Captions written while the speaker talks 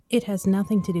It has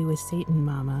nothing to do with Satan,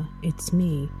 Mama. It's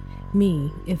me.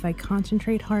 Me, if I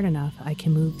concentrate hard enough, I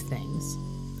can move things.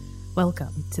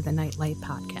 Welcome to the Nightlight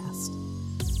Podcast.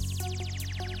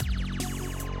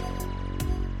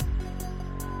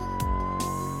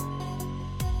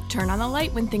 Turn on the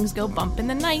light when things go bump in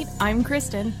the night. I'm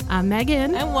Kristen. I'm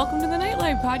Megan. And welcome to the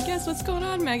Nightlight Podcast. What's going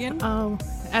on, Megan? Oh,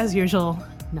 as usual,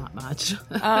 not much.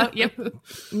 Yep.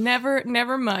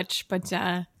 Never much, but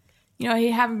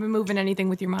you haven't been moving anything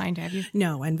with your mind, have you?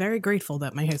 No, I'm very grateful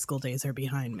that my high school days are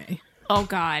behind me. Oh,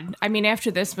 God. I mean,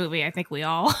 after this movie, I think we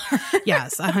all are.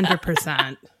 Yes,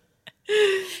 100%.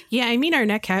 Yeah, I mean, our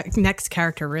next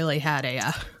character really had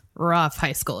a rough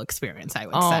high school experience, I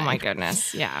would say. Oh, my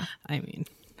goodness. Yeah. I mean,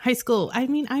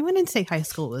 I wouldn't say high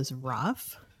school was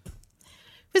rough. It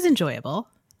was enjoyable.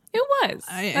 It was.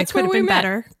 It could have been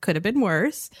better. Could have been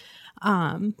worse.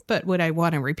 But would I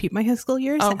want to repeat my high school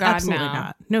years? Oh, God, absolutely no.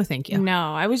 not. No, thank you.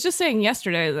 No, I was just saying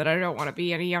yesterday that I don't want to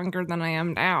be any younger than I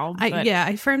am now. But...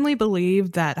 I firmly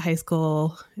believe that high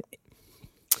school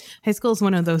is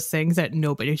one of those things that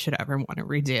nobody should ever want to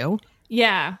redo.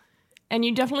 Yeah. And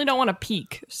you definitely don't want to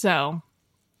peak. So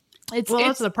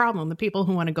that's the problem. The people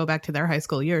who want to go back to their high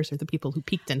school years are the people who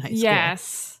peaked in high school.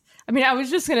 Yes. I mean, I was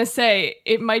just going to say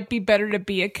it might be better to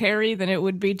be a Carrie than it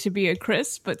would be to be a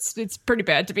Chris, but it's pretty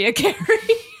bad to be a Carrie.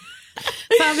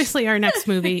 So obviously our next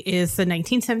movie is the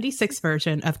 1976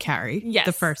 version of Carrie. Yes.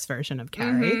 The first version of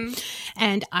Carrie. Mm-hmm.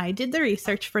 And I did the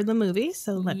research for the movie,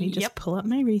 so let me just pull up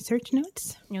my research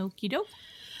notes. Okie doke.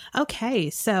 Okay,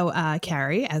 so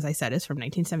Carrie, as I said, is from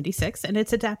 1976, and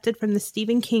it's adapted from the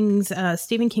Stephen King's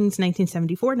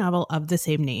 1974 novel of the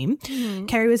same name. Mm-hmm.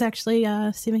 Carrie was actually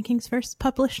Stephen King's first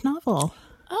published novel.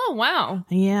 Oh, wow.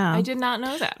 Yeah. I did not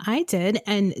know that. I did,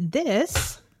 and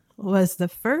this was the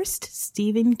first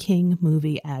Stephen King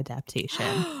movie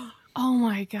adaptation. Oh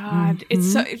my God.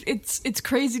 Mm-hmm. It's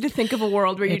crazy to think of a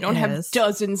world where you don't have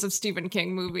dozens of Stephen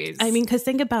King movies. I mean, because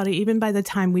think about it, even by the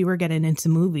time we were getting into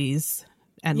movies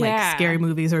and like scary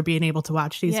movies or being able to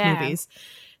watch these movies,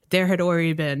 there had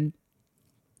already been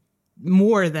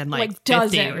more than like 50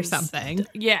 dozens or something.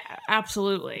 Yeah,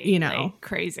 absolutely. You know, like,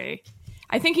 crazy.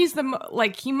 I think he's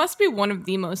he must be one of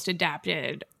the most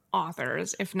adapted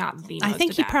authors, if not the most. I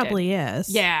think adapted. He probably is.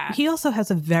 Yeah. He also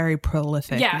has a very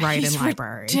prolific writing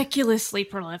library. Ridiculously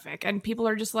prolific. And people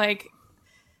are just like,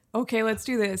 okay, let's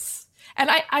do this. And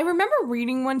I remember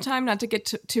reading one time, not to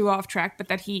get too off track, but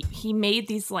that he made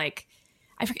these like,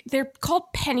 I forget, they're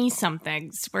called penny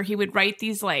somethings, where he would write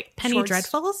these like Penny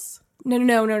Dreadfuls?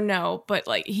 No. But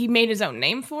like he made his own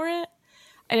name for it.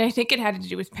 And I think it had to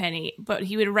do with Penny, but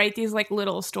he would write these like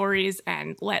little stories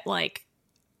and let like,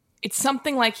 it's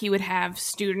something like he would have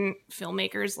student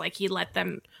filmmakers, like he let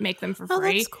them make them for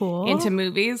free that's cool. into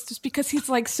movies, just because he's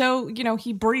like, so,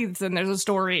 he breathes and there's a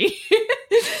story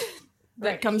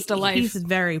that comes to life. He's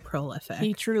very prolific.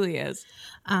 He truly is.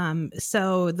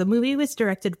 So the movie was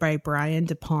directed by Brian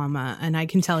De Palma, and I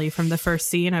can tell you from the first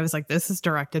scene, I was like, this is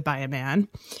directed by a man.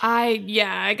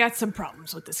 I got some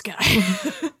problems with this guy.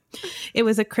 It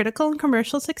was a critical and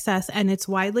commercial success, and it's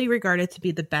widely regarded to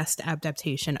be the best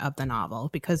adaptation of the novel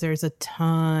because there's a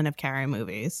ton of Carrie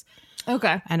movies.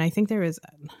 Okay. And I think there's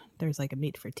like a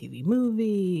made-for-TV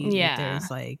movie. Yeah. There's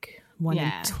like one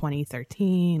in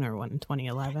 2013 or one in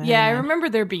 2011. Yeah, I remember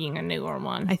there being a newer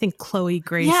one. I think Chloe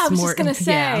Grace Moretz. Yeah, I was Morton, just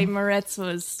going to say Moretz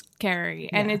was Carrie.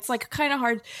 And it's like kind of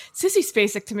hard. Sissy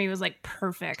Spacek to me was like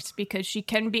perfect because she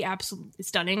can be absolutely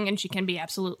stunning and she can be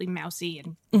absolutely mousy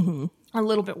and a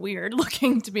little bit weird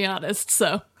looking, to be honest.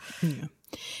 So yeah.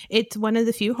 It's one of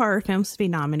the few horror films to be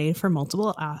nominated for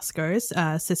multiple Oscars.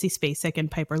 Sissy Spacek and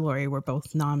Piper Laurie were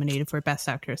both nominated for Best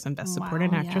Actress and Best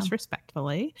Supporting Actress,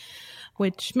 respectively,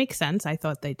 which makes sense. I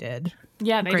thought they did.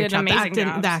 Yeah, they did amazing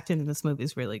jobs. The acting in this movie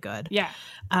is really good. Yeah.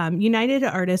 United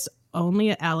Artists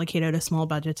only allocated a small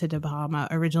budget to De Palma.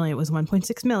 Originally, it was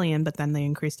 $1.6 million, but then they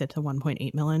increased it to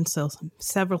 $1.8 million. So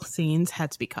several scenes had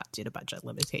to be cut due to budget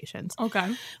limitations.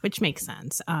 Okay. Which makes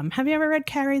sense. Have you ever read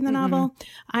Carrie, the novel?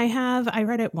 I have. I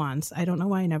read it once. I don't know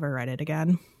why I never read it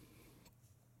again.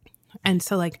 And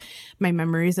so like my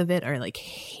memories of it are like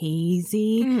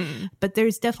hazy, but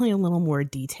there's definitely a little more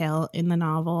detail in the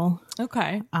novel.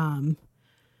 Okay.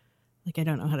 Like I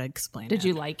don't know how to explain it. Did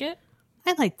you like it?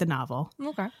 I liked the novel.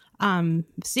 Okay.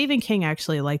 Stephen King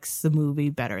actually likes the movie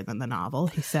better than the novel.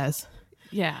 He says.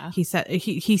 Yeah. He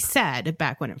said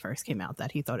back when it first came out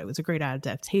that he thought it was a great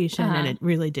adaptation and it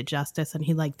really did justice, and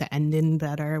he liked the ending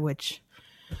better, which.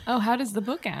 Oh, how does the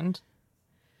book end?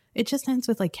 It just ends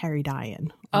with like Carrie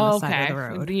dying on the side of the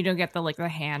road. You don't get the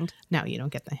hand. No, you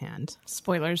don't get the hand.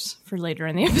 Spoilers for later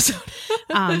in the episode.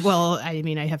 Well, I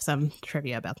mean, I have some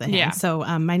trivia about the hand. Yeah. So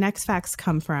my next facts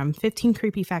come from 15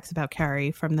 Creepy Facts About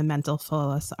Carrie from the Mental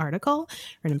Floss article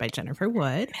written by Jennifer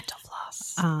Wood. Mental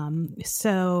Floss.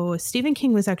 So Stephen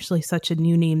King was actually such a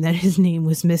new name that his name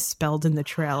was misspelled in the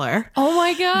trailer. Oh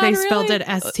my God. They spelled it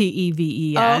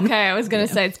Steven. Okay, I was going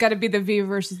to say it's got to be the V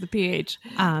versus the PH.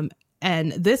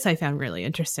 And this I found really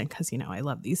interesting because, I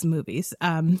love these movies.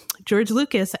 George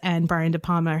Lucas and Brian De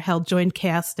Palma held joint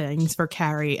castings for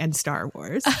Carrie and Star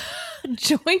Wars.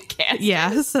 Joint casting?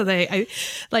 Yeah. So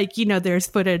there's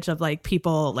footage of like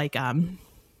people like,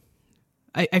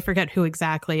 I forget who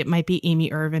exactly. It might be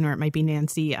Amy Irvin or it might be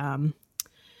Nancy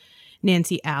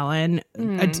Allen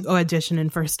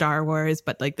auditioning for Star Wars,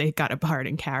 but like they got a part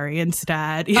in Carrie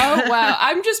instead. Oh wow.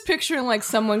 I'm just picturing like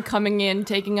someone coming in,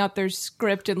 taking out their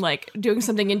script and like doing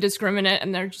something indiscriminate,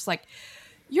 and they're just like,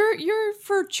 You're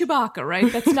for Chewbacca, right?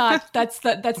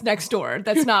 That's next door.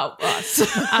 That's not us.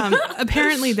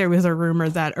 Apparently there was a rumor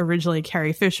that originally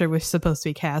Carrie Fisher was supposed to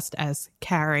be cast as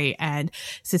Carrie and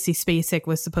Sissy Spacek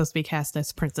was supposed to be cast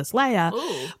as Princess Leia.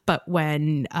 Ooh. But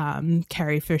when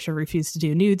Carrie Fisher refused to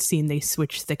do a nude scene, they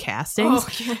switched the castings.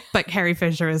 Okay. But Carrie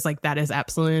Fisher is like, that is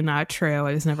absolutely not true.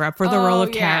 I was never up for the role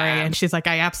of Carrie. And she's like,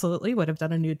 I absolutely would have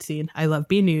done a nude scene. I love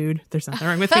being nude. There's nothing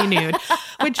wrong with being nude.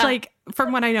 Which like,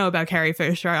 from what I know about Carrie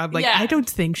Fisher, I'm like, I don't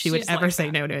think she would ever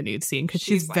say no to a nude scene because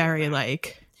she's very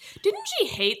like. Didn't she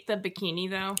hate the bikini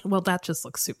though? Well, that just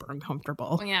looks super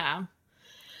uncomfortable. Yeah.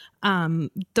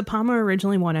 De Palma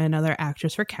originally wanted another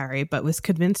actress for Carrie, but was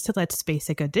convinced to let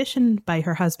Spacek audition by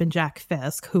her husband Jack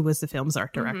Fisk, who was the film's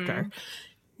art director.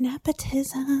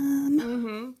 Nepotism.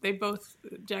 Mm-hmm. They both.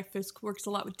 Jack Fisk works a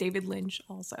lot with David Lynch,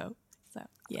 also. So,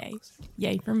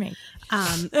 yay for me.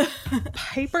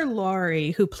 Piper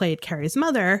Laurie, who played Carrie's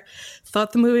mother,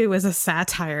 thought the movie was a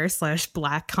satire /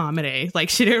 black comedy. Like,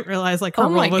 she didn't realize like her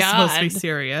role was supposed to be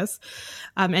serious.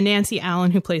 And Nancy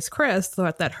Allen, who plays Chris,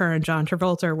 thought that her and John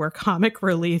Travolta were comic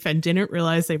relief and didn't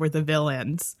realize they were the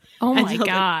villains. Oh my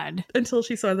God. Until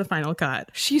she saw the final cut.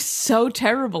 She's so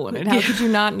terrible in it. How could you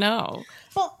not know?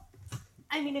 Well,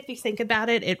 I mean, if you think about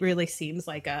it, it really seems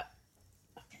like a...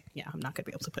 Yeah, I'm not going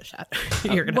to be able to push that.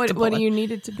 You're gonna have to pull what do you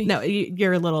need it to be? No,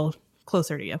 you're a little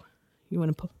closer to you. You want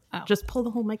to pull? Oh. Just pull the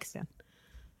whole mic stand.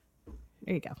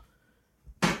 There you go.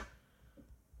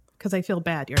 Because I feel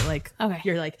bad. You're like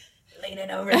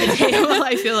leaning over the table.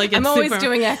 I feel like I'm always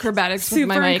doing acrobatics with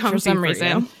my mic for some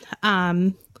reason.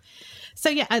 So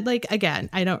yeah, I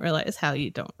don't realize how you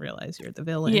don't realize you're the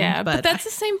villain. Yeah, but that's the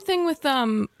same thing with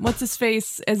what's his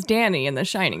face as Danny in The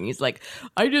Shining. He's like,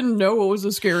 I didn't know it was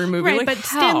a scary movie. Right, like, but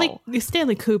how?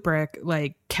 Stanley Kubrick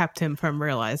like kept him from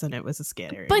realizing it was a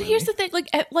scary But movie. here's the thing,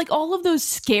 like all of those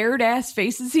scared ass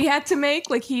faces he had to make,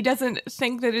 like he doesn't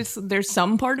think that there's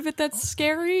some part of it that's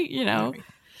scary, Right.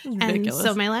 And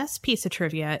so my last piece of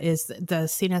trivia is the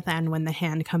scene at the end when the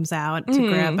hand comes out to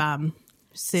grab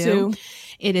Sue.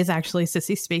 It is actually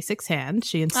Sissy Spacek's hand.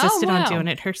 She insisted on doing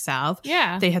it herself.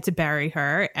 Yeah. They had to bury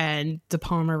her, and De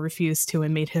Palma refused to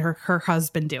and made her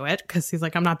husband do it because he's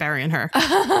like, I'm not burying her.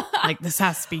 Like, this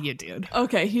has to be you, dude.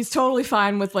 Okay, he's totally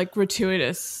fine with like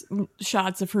gratuitous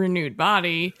shots of her nude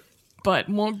body, but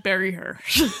won't bury her.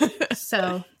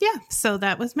 So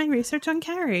that was my research on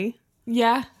Carrie.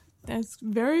 Yeah, that's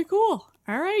very cool.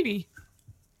 Alrighty.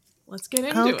 Let's get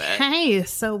into it. Okay,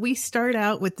 so we start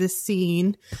out with this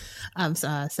scene of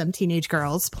some teenage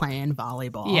girls playing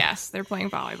volleyball. Yes, they're playing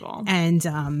volleyball.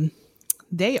 And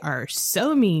they are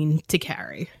so mean to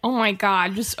Carrie. Oh my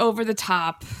God, just over the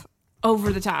top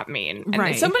mean. And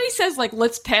right. Somebody says, like,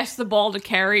 let's pass the ball to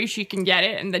Carrie, she can get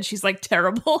it, and then she's, like,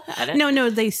 terrible at it. No,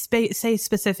 they say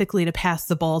specifically to pass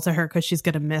the ball to her because she's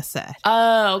going to miss it.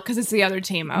 Oh, because it's the other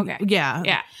team. Okay.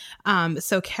 Yeah.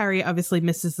 So Carrie obviously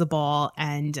misses the ball,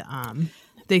 and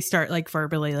they start like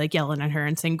verbally like yelling at her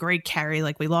and saying, "Great, Carrie!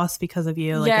 Like we lost because of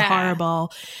you. Like you're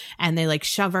horrible." And they like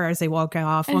shove her as they walk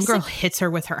off. One girl hits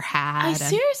her with her hat.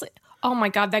 Seriously? Oh my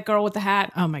God, that girl with the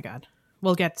hat. Oh my God.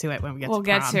 We'll get to it when we get to prom.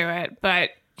 We'll get to it,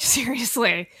 but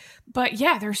seriously. But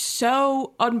yeah, they're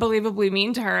so unbelievably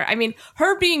mean to her. I mean,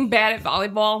 her being bad at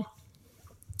volleyball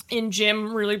in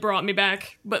gym really brought me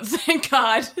back, but thank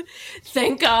God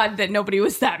that nobody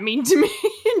was that mean to me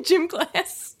in gym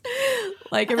class.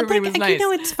 Like, everybody was nice.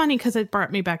 It's funny because it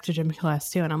brought me back to gym class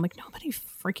too, and I'm like, nobody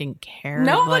freaking cared.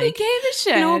 Nobody gave a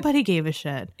shit. Nobody gave a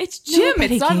shit. It's gym.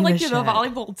 It's not like you're the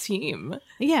volleyball team.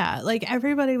 Yeah, like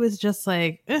everybody was just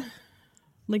like,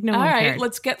 Like, no All one right, cared.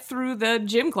 let's get through the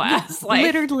gym class. Like,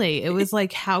 Literally, it was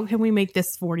like, how can we make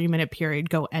this 40-minute period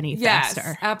go any yes,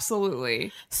 faster?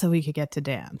 Absolutely. So we could get to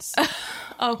dance.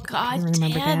 Oh, God, You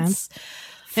remember dance?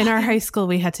 In our high school,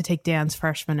 we had to take dance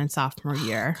freshman and sophomore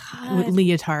year with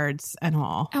leotards and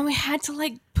all. And we had to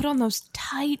like put on those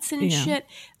tights and shit. It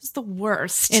was the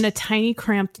worst. In a tiny,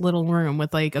 cramped little room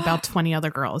with like about 20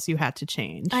 other girls, you had to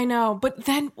change. I know, but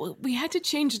then we had to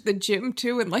change the gym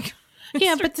too, and like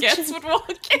yeah, Mr. but the Getz would walk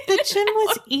in. the gym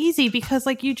was easy because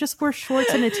like you just wore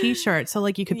shorts and a t-shirt, so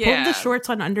like you could pull the shorts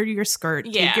on under your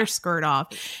skirt, take your skirt off,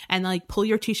 and like pull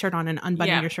your t-shirt on and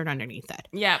unbutton your shirt underneath it.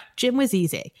 Yeah, gym was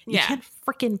easy. You can't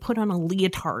freaking put on a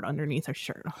leotard underneath a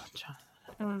shirt. Oh,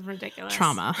 that was ridiculous.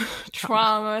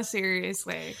 Trauma,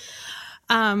 seriously.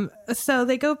 So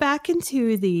they go back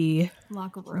into the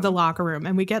locker room,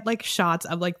 and we get like shots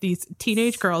of like these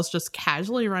teenage girls just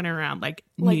casually running around like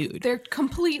nude. They're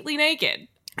completely naked.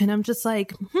 And I'm just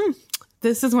like,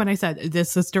 this is when I said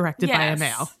this is directed by a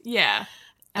male. Yeah.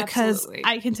 Because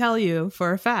I can tell you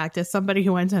for a fact, as somebody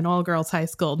who went to an all-girls high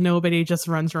school, nobody just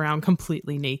runs around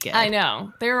completely naked. I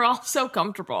know. They're all so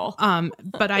comfortable.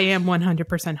 But I am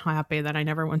 100% happy that I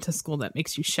never went to school that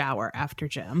makes you shower after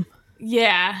gym.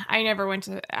 Yeah, I never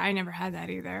had that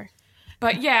either.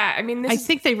 But yeah, I mean, I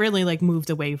think they really like moved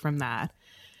away from that.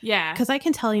 Yeah. Because I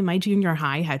can tell you my junior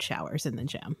high had showers in the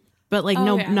gym. But like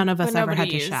none of us ever had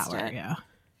to shower. Yeah.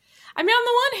 I mean, on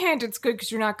the one hand, it's good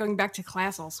because you're not going back to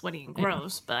class all sweaty and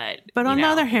gross. But on the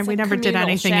other hand, we never did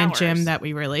anything in gym that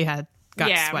we really got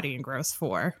sweaty and gross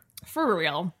for. For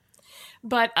real.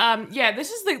 But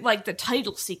this is the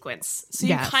title sequence. So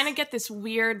you kind of get this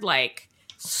weird like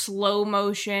slow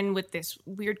motion with this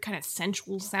weird kind of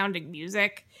sensual sounding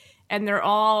music. And they're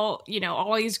all,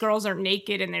 all these girls are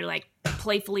naked and they're like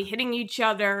playfully hitting each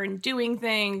other and doing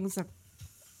things.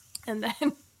 And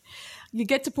then you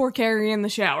get to poor Carrie in the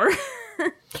shower.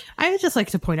 I would just like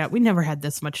to point out, we never had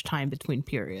this much time between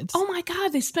periods. Oh my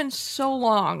God, they spend so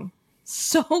long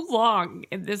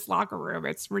in this locker room.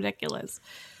 It's ridiculous.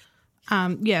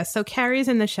 So Carrie's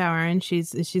in the shower and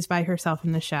she's by herself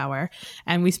in the shower,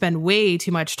 and we spend way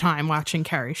too much time watching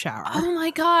Carrie shower. Oh my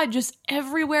God, just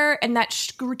everywhere. And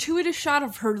that gratuitous shot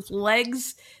of her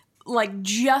legs, like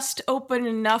just open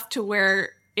enough to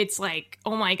where it's like,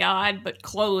 oh my God, but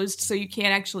closed so you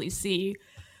can't actually see,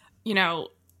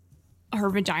 her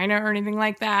vagina or anything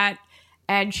like that.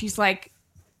 And she's like,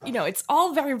 it's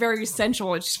all very, very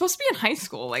sensual. She's supposed to be in high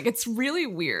school. Like, it's really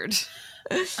weird.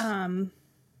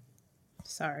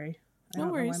 Sorry. I No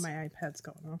don't worries. know why my iPad's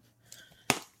going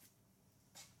off.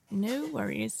 No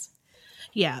worries.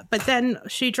 Yeah, but then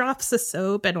she drops the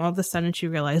soap and all of a sudden she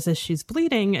realizes she's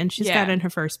bleeding and she's got in her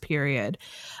first period.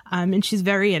 And she's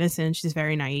very innocent. She's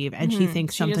very naive. And she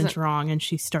thinks something's wrong and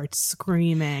she starts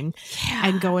screaming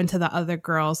and going to the other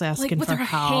girls asking with for her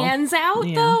help. hands out,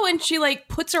 though, and she like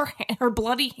puts her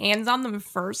bloody hands on them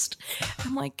first.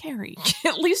 I'm like, Carrie,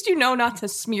 at least not to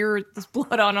smear this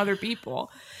blood on other people.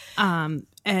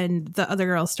 And the other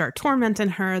girls start tormenting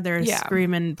her. They're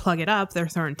screaming, plug it up. They're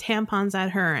throwing tampons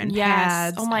at her and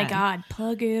pads. Oh my God.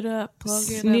 Plug it up.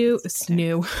 Snoo.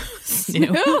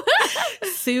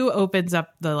 Sue opens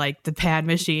up the pad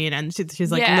machine and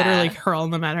she's like literally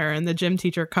hurling them at her. And the gym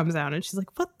teacher comes out and she's like,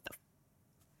 what the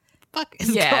fuck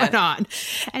is going on?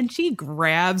 And she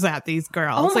grabs at these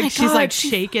girls. She's like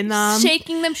shaking them.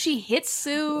 Shaking them. She hits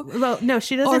Sue. Well, no,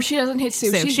 she doesn't. Or she doesn't hit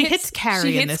Sue. She hits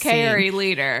Carrie in the scene. She hits Carrie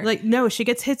later. Like, no, she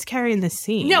hits Carrie in the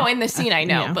scene. No, in the scene, I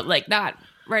know. But like not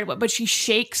right away. But she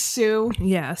shakes Sue.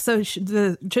 Yeah. So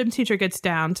the gym teacher gets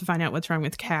down to find out what's wrong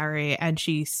with Carrie, and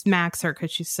she smacks her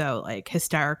because she's so like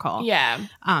hysterical. Yeah.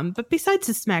 But besides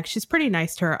the smack, she's pretty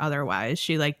nice to her otherwise.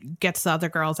 She like gets the other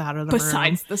girls out of the room.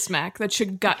 Besides the smack that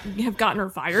should have gotten her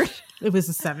fired. It was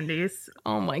the 70s.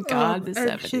 Oh my God, the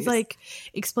 70s. She's like,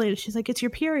 explain it. She's like, it's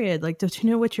your period. Like, don't you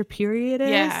know what your period is?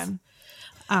 Yeah.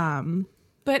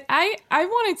 But I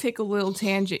want to take a little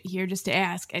tangent here just to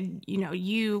ask, and you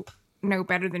know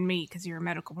better than me because you're a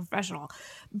medical professional,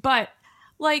 but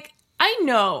like I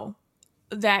know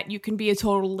that you can be a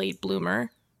total late bloomer.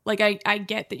 Like I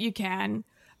get that you can,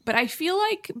 but I feel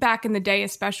like back in the day,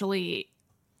 especially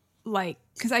like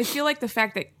because I feel like the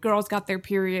fact that girls got their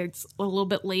periods a little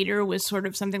bit later was sort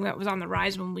of something that was on the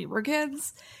rise when we were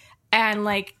kids, and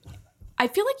like I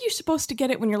feel like you're supposed to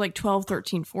get it when you're like 12,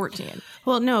 13, 14.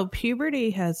 Well, no, puberty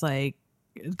has like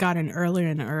gotten earlier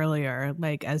and earlier,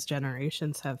 like as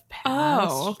generations have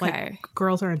passed. Oh, okay. Like,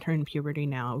 girls are entering puberty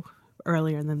now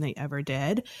earlier than they ever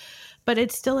did, but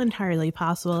it's still entirely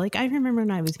possible. Like I remember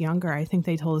when I was younger, I think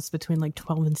they told us between like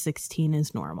 12 and 16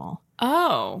 is normal.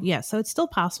 Oh. Yeah, so it's still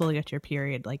possible to get your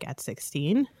period like at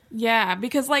 16. Yeah,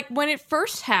 because like when it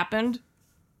first happened,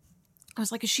 I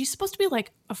was like, is she supposed to be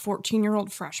like a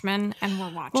 14-year-old freshman and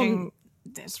we're watching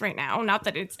this right now? Not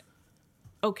that it's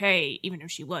okay, even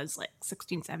if she was like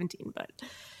 16, 17, but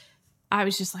I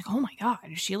was just like, oh my God,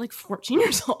 is she like 14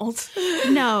 years old?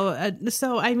 No,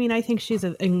 so I mean, I think she's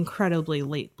an incredibly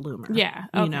late bloomer. Yeah,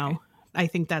 you know, I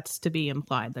think that's to be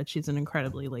implied that she's an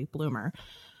incredibly late bloomer.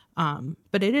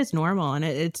 But it is normal, and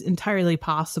it's entirely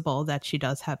possible that she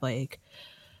does have like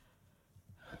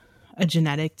a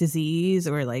genetic disease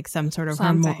or like some sort of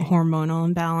hormonal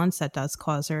imbalance that does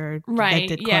cause her. Right.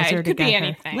 That did yeah. cause her It to could be get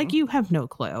anything. Her. Like you have no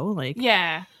clue. Like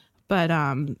yeah. But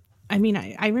I mean,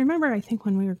 I remember, I think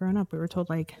when we were growing up, we were told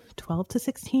like 12 to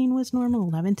 16 was normal,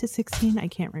 11 to 16. I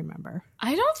can't remember.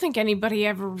 I don't think anybody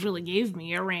ever really gave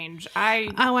me a range. I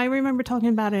remember talking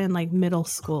about it in like middle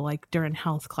school, like during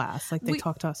health class. Like they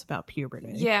talked to us about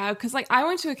puberty. Yeah, because like I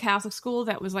went to a Catholic school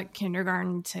that was like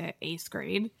kindergarten to 8th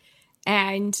grade.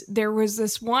 And there was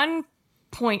this one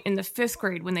point in the 5th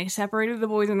grade when they separated the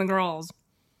boys and the girls.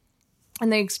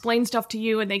 And they explained stuff to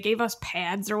you, and they gave us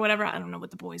pads or whatever. I don't know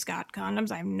what the boys got.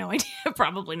 Condoms? I have no idea.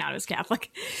 Probably not as Catholic.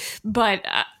 But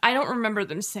I don't remember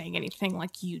them saying anything,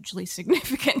 like, hugely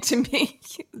significant to me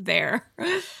there.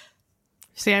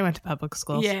 See, I went to public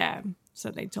schools. Yeah.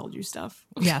 So they told you stuff.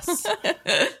 Yes.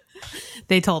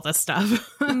 They told us stuff.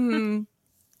 Mm-hmm.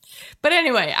 But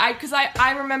anyway,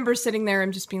 I remember sitting there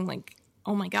and just being like,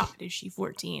 oh, my God, is she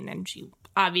 14? And she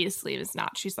obviously is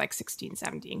not. She's like 16,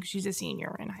 17 because she's a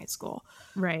senior in high school.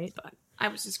 Right. But I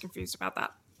was just confused about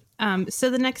that. So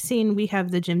the next scene, we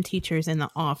have the gym teachers in the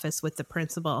office with the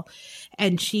principal,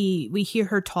 and we hear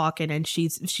her talking, and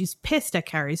she's pissed at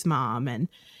Carrie's mom, and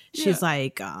she's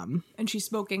like, and she's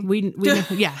smoking. We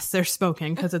yes, they're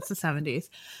smoking because it's the 70s,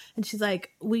 and she's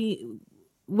like,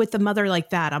 with a mother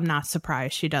like that, I'm not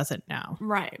surprised she doesn't know.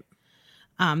 Right.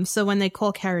 So when they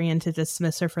call Carrie in to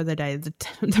dismiss her for the day, the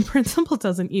principal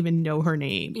doesn't even know her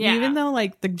name. Yeah. Even though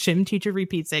like the gym teacher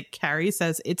repeats it, Carrie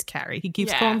says it's Carrie. He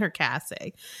keeps calling her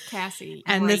Cassie. Cassie.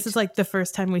 And right. this is like the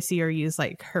first time we see her use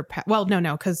like her well, no,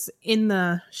 because in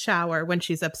the shower when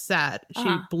she's upset,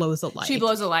 she blows a light. She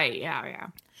blows a light. Yeah.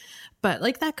 But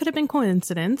like that could have been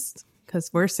coincidence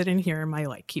because we're sitting here and my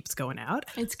light keeps going out.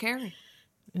 It's Carrie.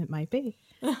 It might be.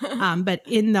 But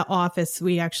in the office,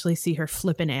 we actually see her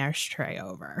flip an ashtray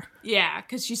over. Yeah,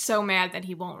 because she's so mad that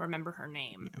he won't remember her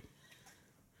name.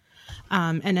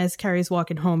 And as Carrie's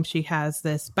walking home, she has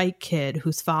this bike kid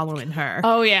who's following her.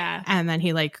 Oh, yeah. And then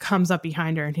he like comes up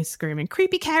behind her and he's screaming,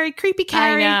 creepy Carrie, creepy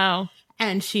Carrie. I know.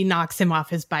 And she knocks him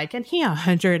off his bike, and he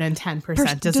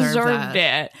 110% deserved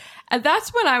it. And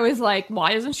that's when I was like,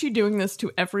 why isn't she doing this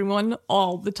to everyone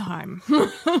all the time?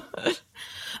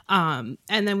 And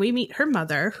then we meet her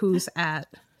mother, who's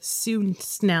at Sue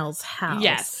Snell's house.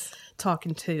 Yes.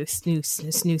 Talking to Sue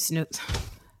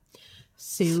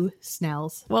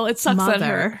Snell's Well, it sucks mother.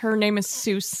 that her name is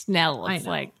Sue Snell. It's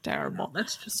like terrible.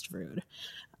 That's just rude.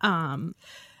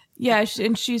 Yeah,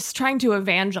 and she's trying to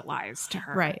evangelize to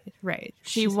her. Right.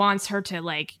 She wants her to,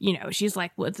 like, you know, she's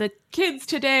like, well, the kids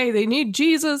today, they need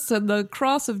Jesus and the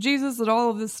cross of Jesus and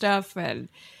all of this stuff. And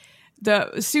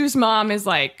Sue's mom is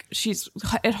like, she's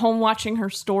at home watching her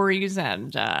stories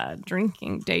and day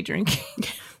drinking.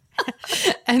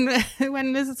 And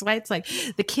when Mrs. White's like,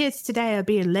 the kids today are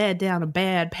being led down a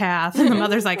bad path, and the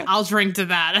mother's like, I'll drink to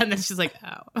that. And then she's like,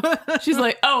 oh. She's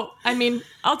like, oh, I mean,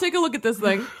 I'll take a look at this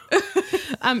thing.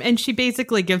 And she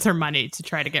basically gives her money to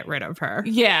try to get rid of her.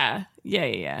 Yeah.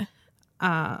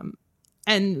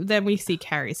 And then we see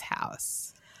Carrie's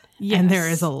house. Yes. And there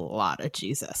is a lot of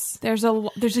Jesus. There's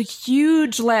a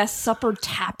huge Last Supper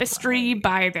tapestry in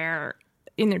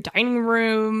their dining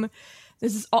room.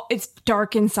 It's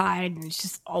dark inside, and it's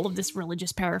just all of this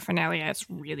religious paraphernalia. It's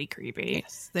really creepy.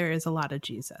 Yes, there is a lot of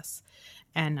Jesus.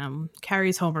 And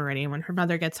Carrie's home already. And when her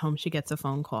mother gets home, she gets a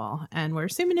phone call. And we're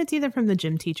assuming it's either from the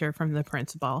gym teacher or from the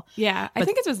principal. Yeah, I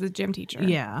think it was the gym teacher.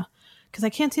 Yeah, because I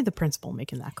can't see the principal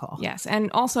making that call. Yes, and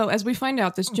also, as we find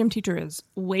out, this gym teacher is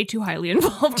way too highly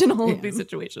involved in all of these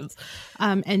situations.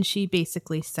 And she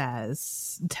basically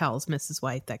tells Mrs.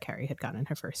 White that Carrie had gotten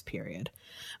her first period,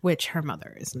 which her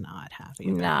mother is not happy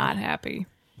about. Not happy.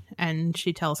 And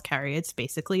she tells Carrie it's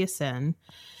basically a sin.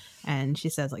 And she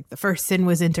says, like, the first sin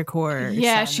was intercourse.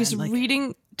 Yeah, and she's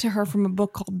reading to her from a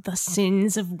book called The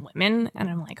Sins of Women. And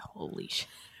I'm like, holy shit.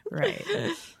 Right.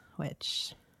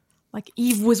 Which... like,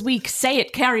 Eve was weak. Say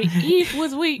it, Carrie. Eve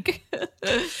was weak.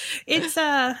 It's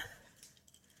a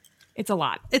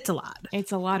lot. It's a lot.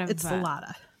 It's a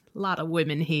lot of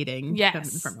women hating coming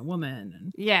from a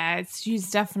woman. Yeah, she's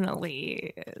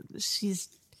definitely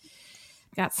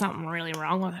got something really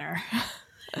wrong with her.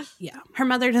 Yeah. Her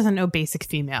mother doesn't know basic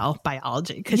female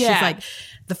biology because Yeah. she's like,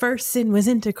 the first sin was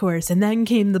intercourse and then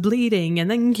came the bleeding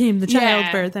and then came the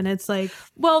childbirth. And it's like,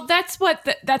 well, that's what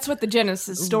the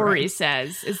Genesis story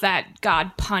says, is that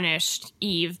God punished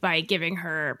Eve by giving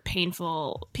her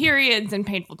painful periods and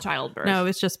painful childbirth. no,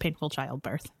 it's just painful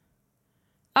childbirth.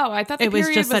 Oh, I thought the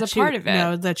period was a part of it.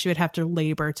 No, that she would have to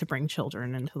labor to bring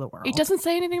children into the world. It doesn't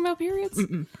say anything about periods?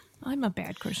 Mm-mm. I'm a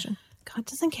bad Christian. God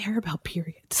doesn't care about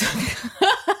periods.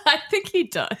 I think he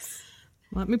does.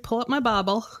 Let me pull up my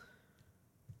Bible.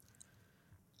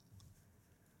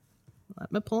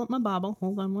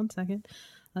 Hold on one second.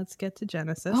 Let's get to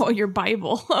Genesis. Oh, your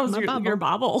Bible. That was your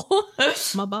Bible.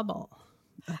 My Bible.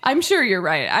 I'm sure you're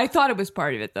right. I thought it was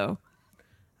part of it, though.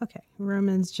 Okay.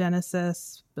 Romans,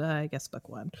 Genesis, I guess book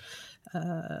 1.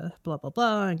 Blah, blah,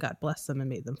 blah. And God blessed them and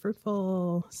made them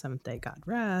fruitful. Seventh day, God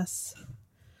rests.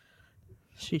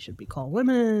 She should be called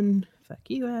women. Fuck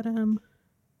you, Adam.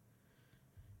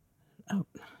 Oh,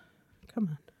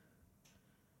 come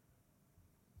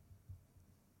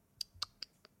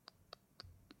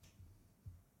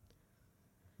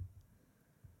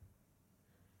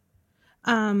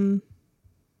on.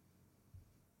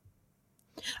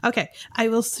 Okay. I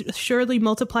will surely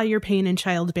multiply your pain in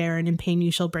childbearing. In pain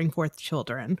you shall bring forth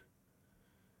children.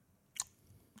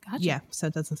 Gotcha. Yeah, so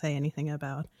it doesn't say anything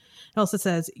about. It also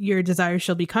says, your desires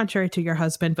shall be contrary to your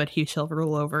husband, but he shall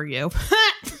rule over you.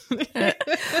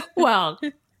 Well,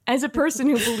 as a person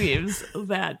who believes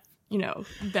that,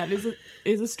 that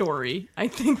is a story, I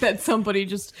think that somebody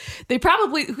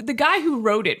the guy who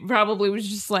wrote it probably was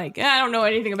just like, I don't know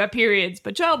anything about periods,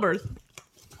 but childbirth,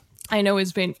 I know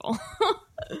is painful.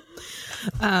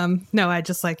 No, I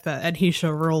just like the, and he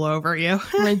shall rule over you.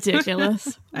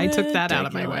 Ridiculous. I took that out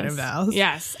of my wedding vows.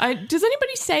 Yes. Does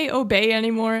anybody say obey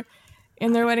anymore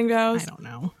in their wedding vows? I don't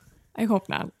know. I hope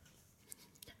not.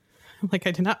 Like,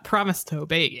 I did not promise to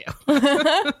obey you.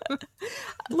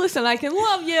 Listen, I can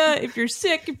love you if you're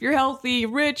sick, if you're healthy,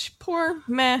 rich, poor,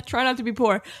 meh, try not to be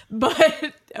poor.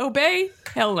 But obey?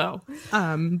 Hell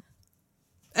no.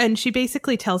 And she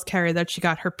basically tells Carrie that she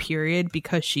got her period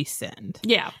because she sinned.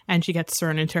 Yeah. And she gets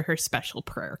thrown into her special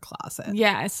prayer closet.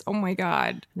 Yes. Oh my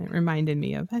God. And it reminded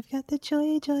me of, I've got the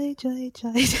joy, joy, joy,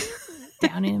 joy.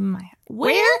 Down in my...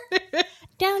 Where?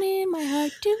 Down in my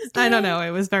heart Tuesday. I don't know.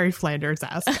 It was very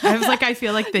Flanders-esque. I was like, I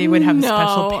feel like they would have a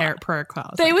special prayer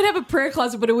closet. They would have a prayer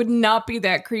closet, but it would not be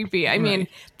that creepy. I mean,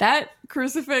 that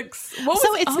crucifix...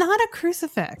 It's not a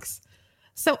crucifix.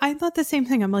 So I thought the same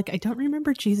thing. I'm like, I don't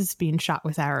remember Jesus being shot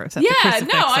with arrows at the crucifixion.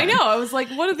 No, I know. I was like,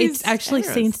 what are these? It's actually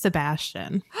arrows? Saint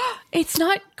Sebastian. It's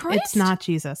not Christ? It's not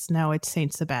Jesus. No, it's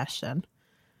Saint Sebastian.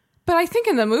 But I think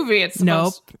in the movie it's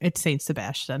supposed... Nope, it's Saint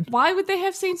Sebastian. Why would they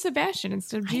have Saint Sebastian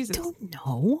instead of Jesus? I don't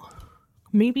know.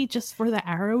 Maybe just for the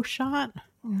arrow shot?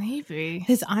 Maybe.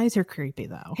 His eyes are creepy,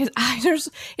 though. His eyes are...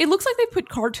 It looks like they put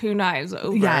cartoon eyes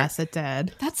over. Yes, it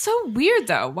did. That's so weird,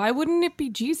 though. Why wouldn't it be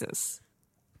Jesus?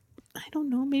 I don't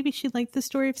know. Maybe she liked the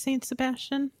story of Saint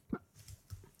Sebastian.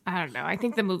 I don't know. I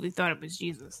think the movie thought it was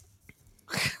Jesus.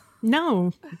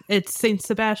 No, it's Saint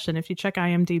Sebastian. If you check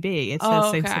IMDb, it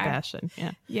says Saint Sebastian.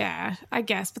 Yeah. Yeah, I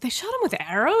guess. But they shot him with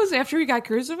arrows after he got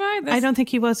crucified? I don't think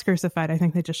he was crucified. I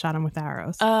think they just shot him with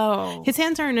arrows. Oh. His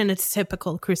hands aren't in its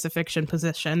typical crucifixion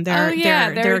position. They're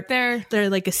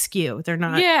like askew. They're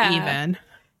not even.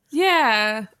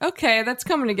 Yeah. Okay, that's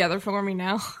coming together for me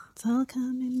now. It's all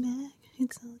coming back.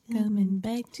 It's all coming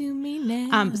back to me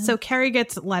now. So Carrie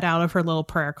gets let out of her little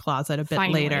prayer closet a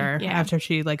bit later after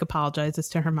she apologizes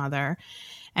to her mother.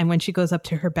 And when she goes up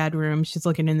to her bedroom, she's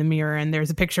looking in the mirror and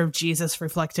there's a picture of Jesus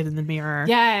reflected in the mirror.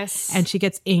 Yes. And she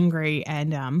gets angry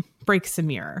and breaks the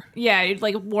mirror. Yeah,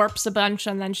 it warps a bunch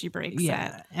and then she breaks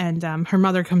it. And her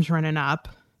mother comes running up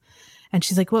and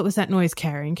she's like, what was that noise,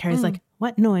 Carrie? And Carrie's like,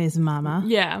 what noise, Mama?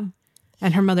 Yeah.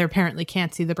 And her mother apparently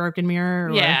can't see the broken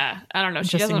mirror. I don't know.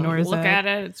 She just doesn't ignores look at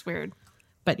it. It's weird.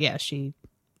 But yeah, she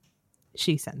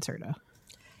sends her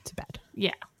to bed.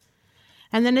 Yeah.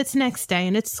 And then it's next day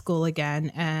and it's school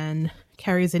again. And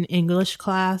Carrie's in English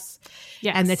class.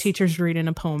 Yes. And the teacher's reading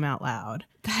a poem out loud.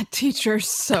 That teacher's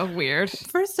so weird.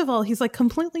 First of all, he's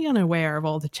completely unaware of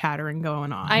all the chattering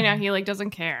going on. I know. He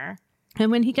doesn't care. And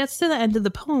when he gets to the end of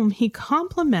the poem, he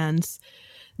compliments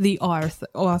the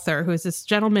author, who is this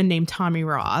gentleman named Tommy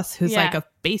Ross, who's like a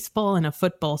baseball and a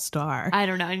football star. I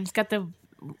don't know. He's got the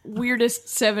weirdest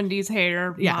 70s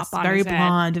hair. Yes, mop on very his head.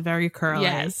 blonde, very curly.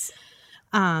 Yes.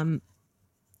 And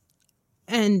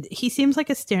And he seems like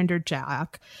a standard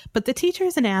jock, but the teacher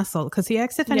is an asshole because he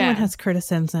asks if anyone has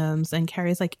criticisms, and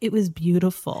Carrie's like, it was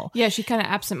beautiful. Yeah, she kind of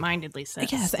absentmindedly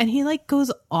says. Yes, and he like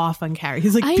goes off on Carrie.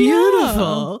 He's like, I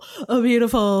beautiful. Oh,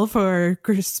 beautiful for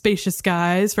spacious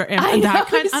skies. For I know, that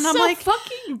kind. it's And I'm so like,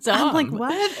 fucking dumb. I'm like,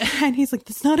 what? And he's like,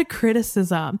 that's not a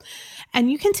criticism. And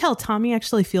you can tell Tommy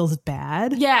actually feels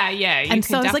bad. Yeah. And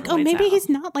so I was like, oh, maybe he's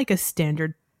not like a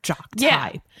standard jock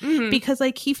type, because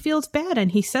like he feels bad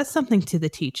and he says something to the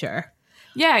teacher.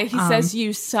 Yeah, he says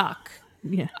you suck.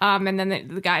 Yeah. And then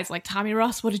the guy's like, Tommy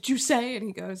Ross, what did you say? And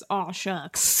he goes, oh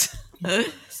shucks.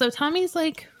 So Tommy's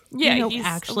like, he's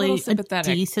actually a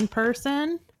decent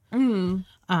person. And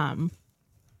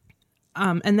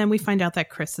then we find out that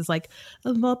Chris is like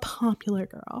a more popular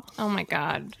girl. Oh my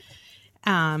god.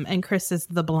 And Chris is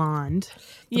the blonde.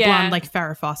 Blonde, like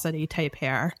Farrah Fawcett-y type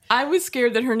hair. I was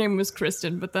scared that her name was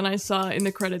Kristen, but then I saw in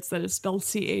the credits that it's spelled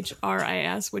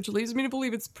Chris, which leads me to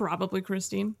believe it's probably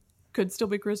Christine. Could still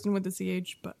be Kristen with the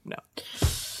CH, but no.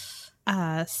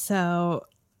 So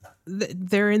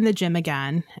they're in the gym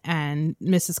again, and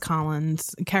Mrs.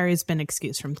 Collins, Carrie's been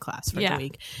excused from class for the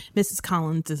week. Mrs.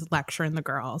 Collins is lecturing the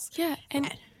girls. Yeah,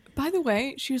 and by the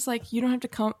way, she was like, you don't have to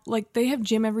come. Like, they have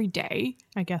gym every day.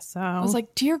 I guess so. I was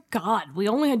like, dear God, we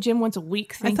only had gym once a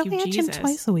week. Thank you, Jesus. I thought we had gym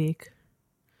twice a week.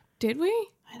 Did we?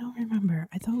 I don't remember.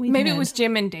 I thought we Maybe it was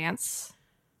gym and dance.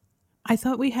 I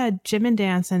thought we had gym and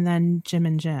dance and then gym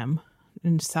and gym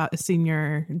in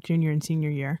junior and senior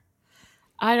year.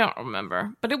 I don't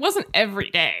remember. But it wasn't every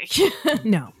day.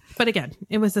 No. But again,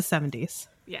 it was the 70s.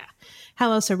 Yeah.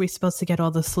 How else are we supposed to get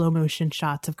all the slow motion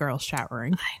shots of girls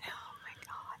showering? I know.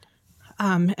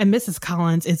 And Mrs.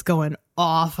 Collins is going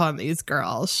off on these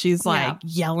girls. She's like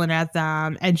yelling at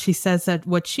them. And she says that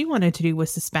what she wanted to do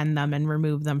was suspend them and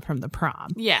remove them from the prom.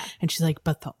 Yeah. And she's like,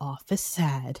 but the office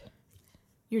said,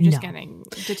 you're just getting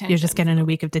detention. You're just getting a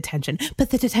week of detention.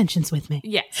 But the detention's with me.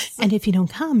 Yes. And if you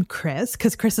don't come, Chris,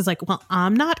 because Chris is like, well,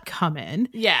 I'm not coming.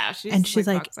 Yeah. She's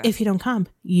like, if you don't come,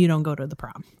 you don't go to the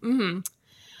prom.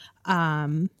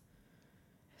 Mm-hmm.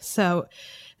 So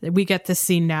we get this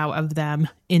scene now of them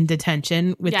in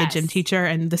detention with the gym teacher,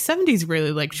 and the 70s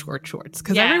really like short shorts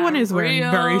because everyone is wearing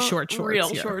very short shorts.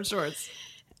 Real short shorts.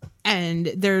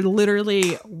 And they're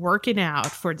literally working out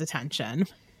for detention,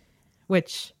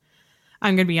 which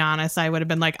I'm going to be honest, I would have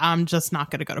been like, I'm just not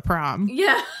going to go to prom.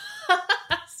 Yeah.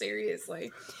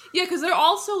 Seriously. Yeah, because they're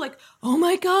also like, oh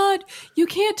my God, you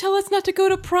can't tell us not to go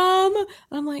to prom. And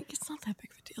I'm like, it's not that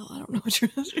big of a deal. I don't know what you're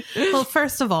Well,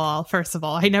 first of all,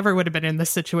 I never would have been in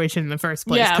this situation in the first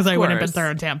place because I wouldn't have been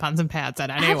throwing tampons and pads at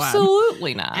anyone.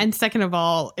 Absolutely not. And second of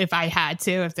all, if I had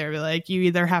to, if they were like, you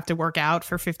either have to work out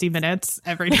for 50 minutes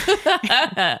every day,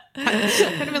 I'd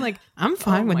have been like, I'm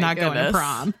fine with not going to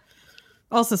prom.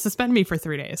 Also, suspend me for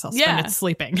 3 days. I'll spend it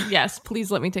sleeping. Yes, please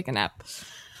let me take a nap.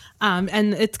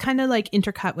 And it's kind of like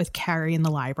intercut with Carrie in the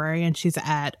library, and she's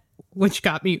at, which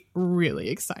got me really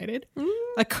excited,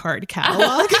 a card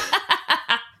catalog.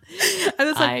 I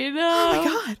was like, I know. Oh my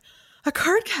God, a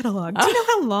card catalog. Do you know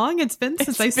how long it's been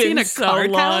since I've seen a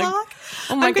card catalog?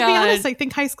 Oh my God. I'm going to be honest, I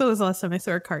think high school was the last time I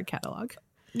saw a card catalog.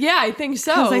 Yeah, I think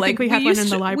so. I think we had one in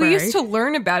the library. We used to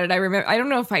learn about it. I remember, I don't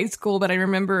know if high school, but I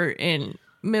remember in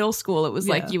middle school, it was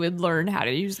like you would learn how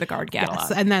to use the card catalog.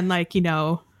 Yes. And then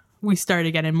we started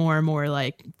getting more and more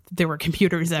like there were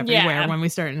computers everywhere when we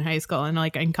started in high school, and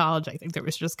like in college I think there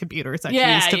was just computers that you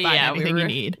used to buy anything you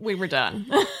need. We were done.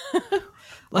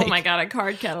 Oh my God, a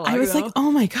card catalog. I was like,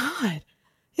 oh my God,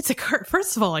 it's a card.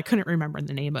 First of all, I couldn't remember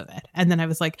the name of it, and then I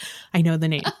was like, I know the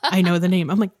name.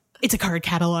 I'm like, it's a card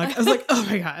catalog. I was like, oh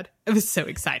my God. I was so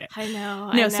excited. I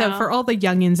know. So for all the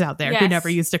youngins out there who never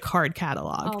used a card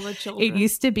catalog, all the children. It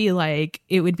used to be like,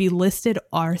 it would be listed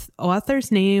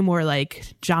author's name or like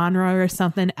genre or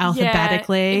something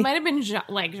alphabetically. Yeah, it might have been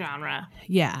like genre.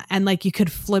 Yeah. And like you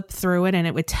could flip through it and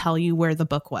it would tell you where the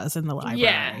book was in the library.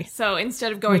 Yeah. So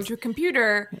instead of going to a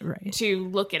computer to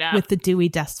look it up. With the Dewey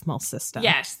Decimal System.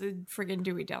 Yes. The friggin'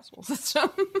 Dewey Decimal System.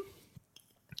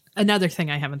 Another thing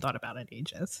I haven't thought about in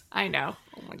ages. I know.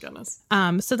 Oh my goodness.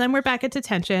 So then we're back at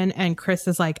detention and Chris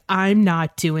is like, I'm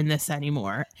not doing this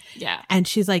anymore. Yeah. And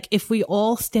she's like, if we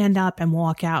all stand up and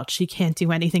walk out, she can't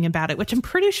do anything about it, which I'm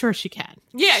pretty sure she can.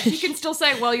 Yeah, she can still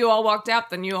say, well, you all walked out,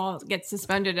 then you all get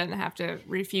suspended and have to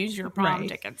refuse your prom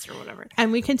tickets or whatever.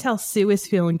 And we can tell Sue is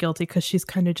feeling guilty because she's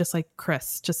kind of just like,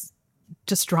 Chris, just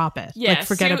drop it. Yeah, like,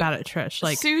 forget about it, Trish.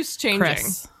 Like, Sue's changing.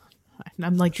 Chris.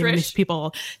 I'm like giving these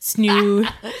people Snoo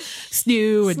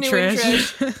and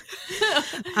Trish.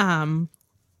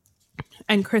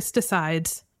 And Chris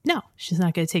decides no, she's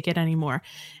not going to take it anymore.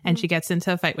 And she gets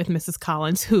into a fight with Mrs.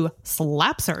 Collins, who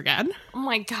slaps her again. Oh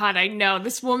my God, I know.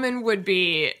 This woman would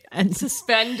be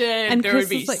suspended. And there Chris would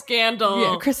be is like, scandal.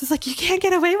 Yeah, Chris is like, you can't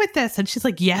get away with this. And she's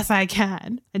like, yes, I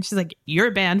can. And she's like,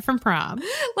 you're banned from prom.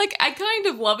 Like, I kind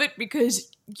of love it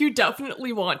because you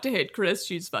definitely want to hit Chris.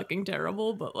 She's fucking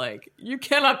terrible. But, like, you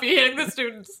cannot be hitting the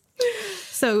students.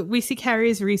 So we see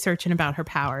Carrie's researching about her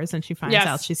powers, and she finds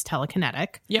out she's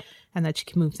telekinetic. Yep. And that she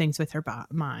can move things with her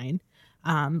mind.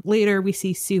 Later, we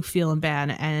see Sue feeling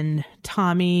bad, and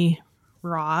Tommy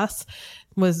Ross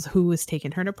who was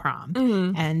taking her to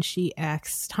prom. And she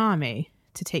asks Tommy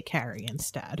to take Carrie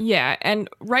instead. Yeah. And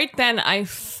right then I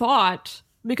thought,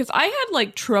 because I had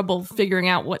like trouble figuring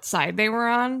out what side they were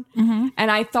on.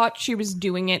 And I thought she was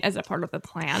doing it as a part of the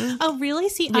plan. Oh, really?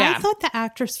 See, I thought the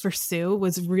actress for Sue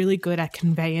was really good at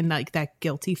conveying like that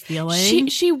guilty feeling.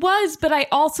 She was, but I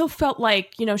also felt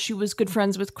like, you know, she was good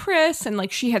friends with Chris and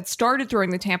like she had started throwing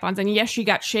the tampons and yes, she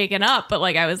got shaken up, but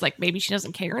like I was like, maybe she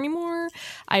doesn't care anymore.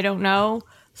 I don't know.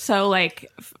 So like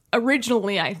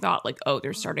originally I thought like, oh,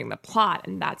 they're starting the plot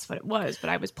and that's what it was. But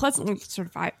I was pleasantly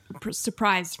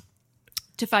surprised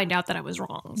to find out that I was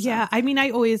wrong. So. Yeah, I mean,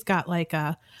 I always got like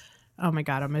a, oh my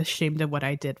God, I'm ashamed of what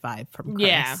I did vibe from Chris.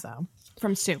 Yeah, so.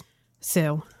 From Sue.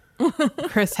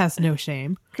 Chris has no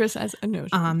shame. Chris has a no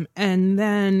shame. And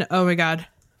then, oh my God,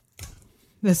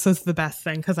 this was the best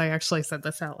thing because I actually said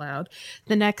this out loud.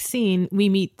 The next scene, we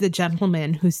meet the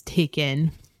gentleman who's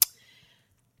taken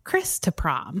Chris to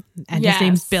prom, and his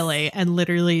name's Billy, and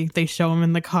literally they show him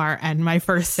in the car, and my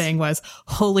first thing was,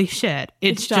 holy shit,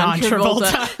 it's John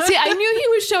Travolta. See, I knew he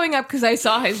was showing up because I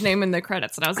saw his name in the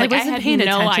credits, and I was like, I wasn't paying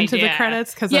attention to the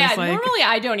credits because I was like, normally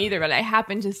I don't either, but I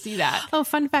happened to see that. Oh,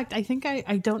 fun fact, I think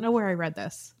I don't know where I read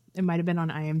this. It might have been on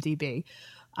IMDb.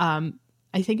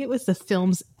 I think it was the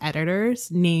film's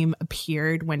editor's name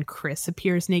appeared when Chris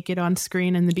appears naked on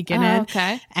screen in the beginning. Oh,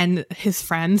 okay. And his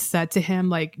friends said to him,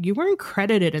 like, you weren't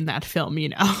credited in that film, you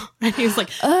know? And he's like,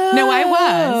 no, I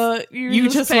was. You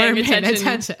just weren't paying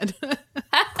attention.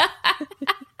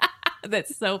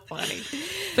 That's so funny.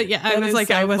 But yeah, I was like,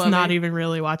 so I was not even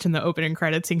really watching the opening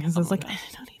credit scene because I was like, I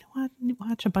don't need to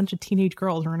watch a bunch of teenage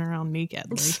girls running around naked.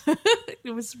 Like,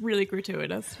 it was really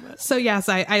gratuitous. But. So yes,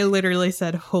 I literally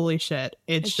said, holy shit,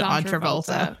 it's John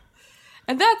Travolta.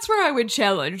 And that's where I would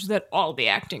challenge that all the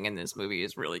acting in this movie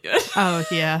is really good. Oh,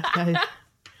 yeah.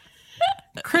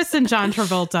 Chris and John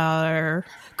Travolta are...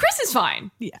 Chris is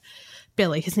fine. Yeah.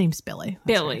 Billy. His name's Billy.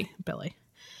 Billy. Billy.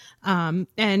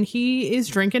 And he is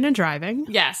drinking and driving.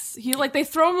 Yes. They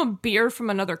throw him a beer from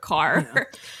another car. Yeah.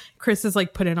 Chris is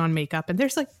like putting on makeup, and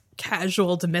there's like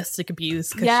casual domestic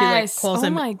abuse because yes. she like calls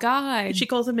him. Oh my God. She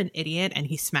calls him an idiot, and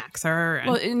he smacks her.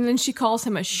 And, well, and then she calls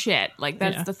him a shit. Like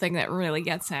that's the thing that really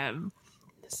gets him.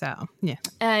 So yeah.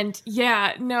 And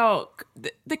yeah, no,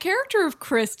 the character of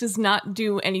Chris does not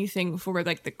do anything for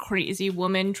like the crazy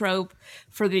woman trope,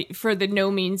 for the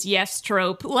no means yes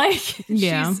trope. Like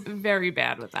she's very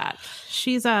bad with that.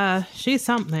 She's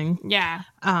something. Yeah.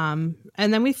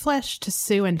 And then we flash to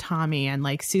Sue and Tommy, and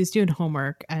like Sue's doing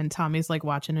homework and Tommy's like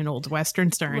watching an old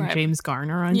Western starring James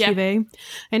Garner on TV.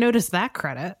 I noticed that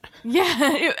credit.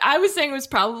 Yeah. I was saying it was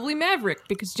probably Maverick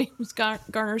because James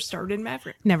Garner starred in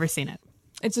Maverick. Never seen it.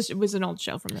 It was an old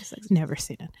show from the 60s. Never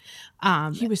seen it.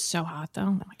 He was so hot, though.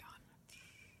 Oh, my God.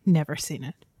 Never seen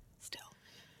it. Still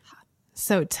hot.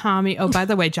 So, Tommy... Oh, by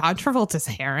the way, John Travolta's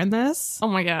hair in this... Oh,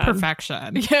 my God.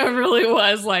 Perfection. Yeah, it really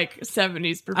was, like,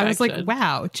 70s perfection. I was like,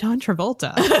 wow, John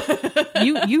Travolta.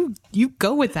 you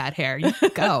go with that hair. You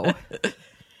go.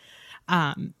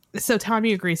 So,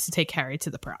 Tommy agrees to take Carrie to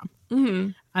the prom. Mm-hmm.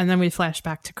 And then we flash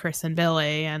back to Chris and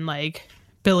Billy, and, like...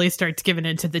 Billy starts giving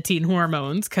into the teen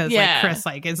hormones because like Chris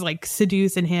like is like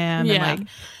seducing him and like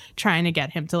trying to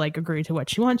get him to like agree to what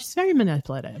she wants. She's very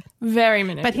manipulative. Very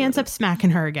manipulative. But he ends up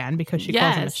smacking her again because she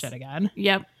calls him a shit again.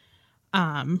 Yep.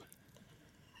 But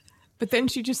then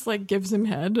she just like gives him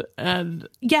head and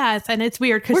yes, and it's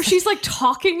weird because where she's like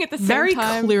talking at the same very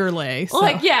time. Clearly. So.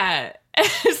 Like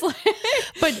it's like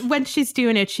but when she's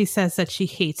doing it, she says that she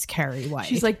hates Carrie White.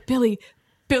 She's like, Billy,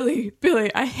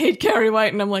 I hate Carrie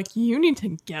White. And I'm like, you need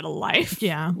to get a life.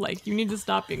 Yeah. Like, you need to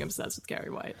stop being obsessed with Carrie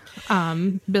White.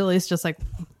 Billy's just like,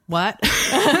 what?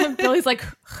 Billy's like,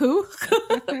 who?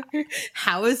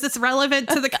 How is this relevant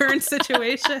to the current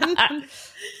situation?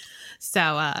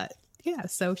 So,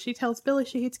 so she tells Billy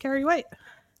she hates Carrie White.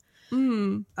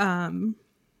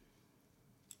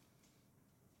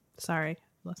 Sorry.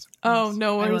 Oh,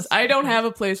 no worries. I don't have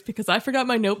a place because I forgot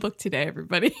my notebook today,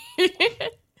 everybody.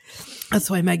 That's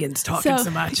why Megan's talking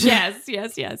so much. Yes.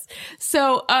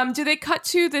 So, do they cut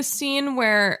to the scene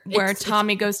where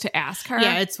Tommy goes to ask her?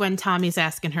 Yeah, it's when Tommy's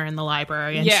asking her in the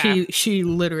library, and she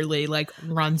literally like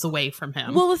runs away from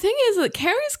him. Well, the thing is that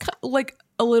Carrie's like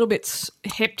a little bit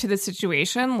hip to the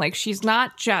situation. Like, she's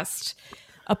not just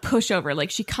a pushover.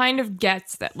 Like, she kind of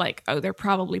gets that, like, oh, they're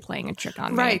probably playing a trick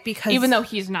on me. Right, because even though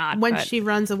he's not. When she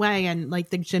runs away and like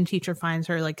the gym teacher finds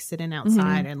her like sitting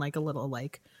outside and like a little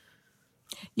like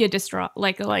distraught,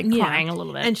 like crying a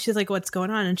little bit. And she's like, what's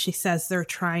going on? And she says, they're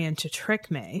trying to trick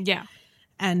me. Yeah.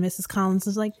 And Mrs. Collins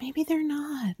is like, maybe they're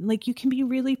not. Like, you can be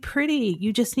really pretty.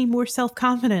 You just need more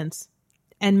self-confidence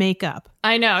and makeup.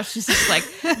 I know. She's just like,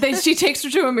 she takes her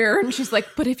to a mirror and she's like,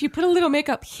 but if you put a little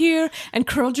makeup here and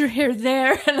curled your hair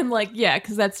there. And I'm like, yeah,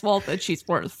 because that's all that she's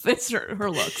worth. It's her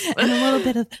looks. And a little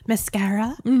bit of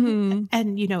mascara and,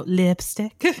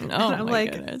 lipstick. Oh, my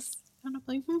goodness. And I'm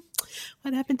like,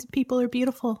 what happened to people are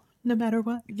beautiful no matter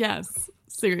what? Yes,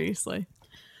 seriously.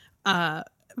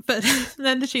 But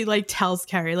then she like tells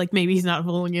Carrie like maybe he's not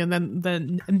fooling you, and then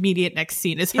the immediate next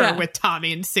scene is her with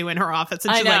Tommy and Sue in her office,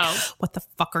 and she's like, "What the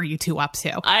fuck are you two up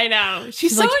to?" I know.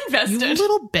 She's so like, invested. You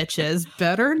little bitches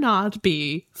better not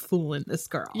be fooling this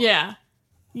girl. Yeah.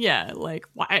 Like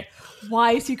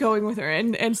why is he going with her?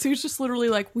 And Sue's just literally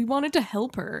like, we wanted to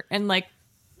help her, and like.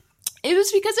 It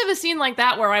was because of a scene like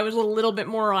that where I was a little bit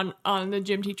more on the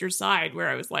gym teacher's side, where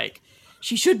I was like,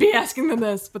 she should be asking them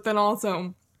this, but then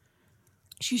also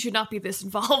she should not be this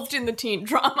involved in the teen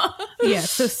drama. Yeah,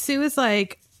 so Sue is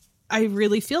like, I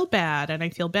really feel bad, and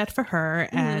I feel bad for her,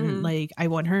 and like I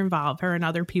want her to involve her and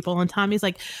other people. And Tommy's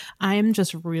like, I'm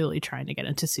just really trying to get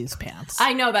into Sue's pants.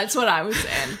 I know, that's what I was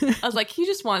saying. I was like, he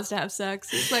just wants to have sex.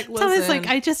 He's like, listen. Tommy's like,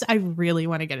 I really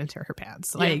want to get into her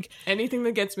pants. Like anything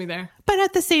that gets me there. But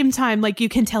at the same time, like you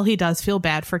can tell he does feel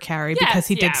bad for Carrie because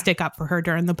he did stick up for her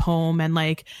during the poem, and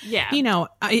like,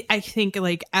 I think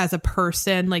like as a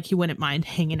person, like he wouldn't mind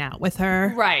hanging out with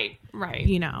her. Right.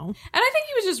 And I think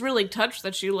he was just really touched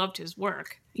that she loved his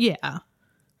work. Yeah.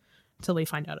 Until we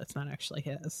find out it's not actually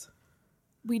his.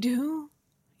 We do?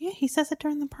 Yeah, he says it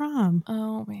during the prom.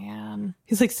 Oh, man.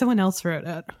 He's like, someone else wrote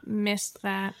it. Missed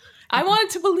that. I wanted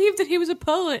to believe that he was a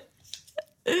poet.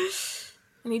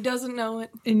 And he doesn't know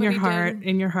it. In your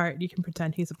heart, you can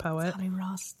pretend he's a poet. Tommy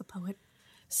Ross, the poet.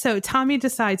 So Tommy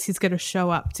decides he's going to show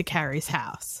up to Carrie's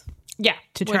house. Yeah.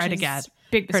 To try to get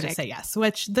her to say yes.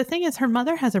 Which the thing is, her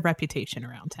mother has a reputation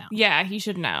around town. Yeah, he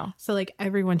should know. So like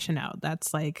everyone should know.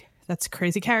 That's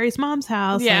crazy Carrie's mom's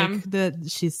house. Yeah. Like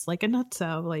she's like a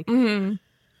nutso. Like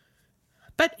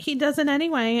but he does it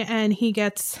anyway, and he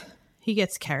gets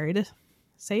Carrie to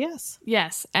say yes.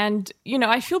 Yes. And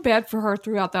I feel bad for her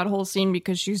throughout that whole scene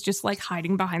because she's just like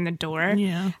hiding behind the door.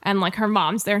 Yeah. And like her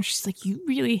mom's there and she's like, you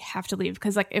really have to leave.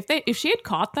 Because like if she had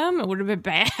caught them, it would have been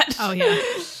bad. Oh yeah.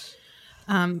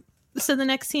 So the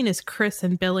next scene is Chris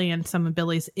and Billy and some of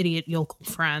Billy's idiot yokel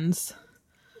friends.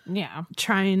 Yeah.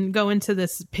 Try and go into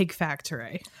this pig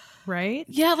factory, right?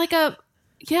 Yeah, like a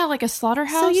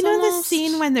slaughterhouse. So you know almost? the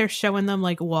scene when they're showing them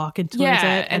like walking towards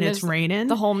it and it's raining?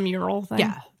 The whole mural thing.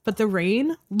 Yeah. But the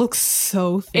rain looks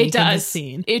so fake in this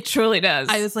scene. It truly does.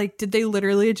 I was like, did they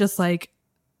literally just like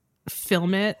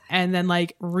film it and then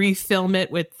like refilm it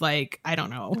with like, I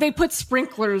don't know. They put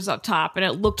sprinklers up top and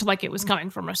it looked like it was coming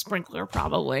from a sprinkler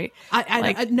probably.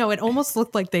 No, it almost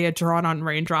looked like they had drawn on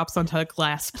raindrops onto a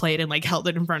glass plate and like held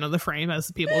it in front of the frame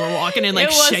as people were walking and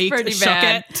like shook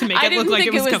it to make it look like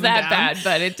it was coming down. Bad,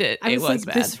 but it did. It was like,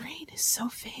 bad. This rain is so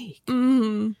fake.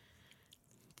 Mm-hmm.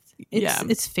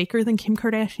 It's faker than Kim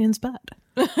Kardashian's butt.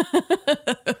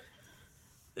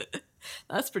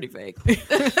 That's pretty fake.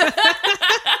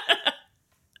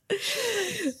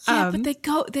 But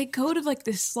they go to like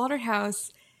this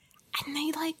slaughterhouse and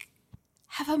they like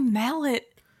have a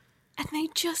mallet and they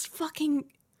just fucking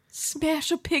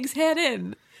smash a pig's head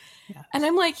in. Yes. And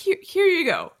I'm like, here you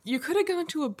go. You could have gone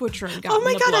to a butcher and gotten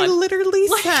the blood. I literally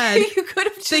said you could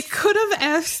have. They could have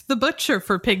asked the butcher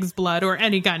for pig's blood or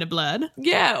any kind of blood.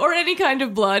 Yeah, or any kind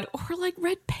of blood, or like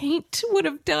red paint would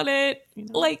have done it.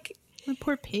 Like the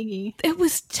poor piggy. It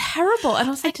was terrible, and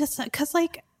I was like, because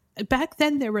like back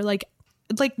then they were like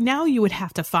now you would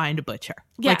have to find a butcher.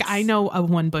 Yes. Like I know of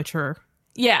one butcher.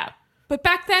 Yeah, but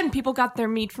back then people got their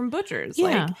meat from butchers.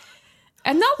 Yeah. Like,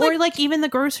 and not or like even the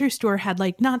grocery store had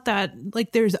like not that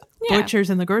like there's butchers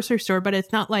in the grocery store, but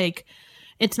it's not like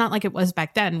it was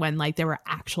back then when like there were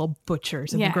actual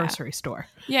butchers in the grocery store.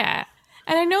 Yeah.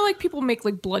 And I know like people make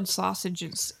like blood sausage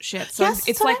and shit. So yes,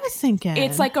 it's what like I was thinking.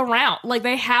 It's like around like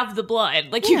they have the blood.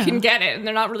 Like you can get it and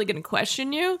they're not really going to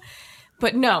question you.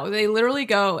 But no, they literally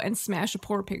go and smash a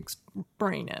poor pig's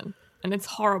brain in. And it's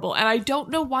horrible. And I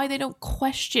don't know why they don't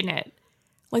question it.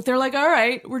 Like, they're like, all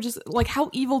right, we're just like, how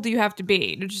evil do you have to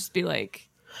be to just be like,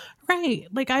 right?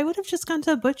 Like, I would have just gone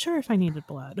to a butcher if I needed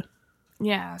blood.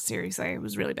 yeah, seriously, it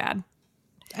was really bad.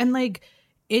 And like,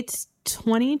 it's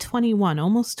 2021,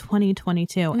 almost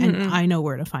 2022, and I know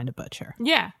where to find a butcher.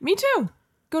 Yeah, me too.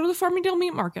 Go to the Farmingdale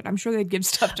Meat Market. I'm sure they'd give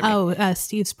stuff to me. Oh,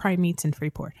 Steve's Prime Meats in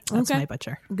Freeport. That's my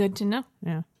butcher. Good to know.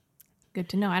 Yeah. Good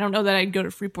to know. I don't know that I'd go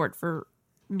to Freeport for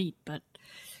meat, but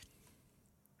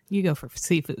You go for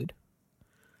seafood.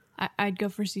 I'd go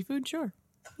for seafood, sure.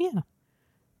 Yeah.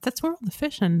 That's where all the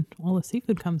fish and all the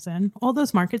seafood comes in. All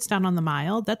those markets down on the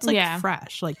mile, that's like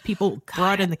fresh. Like people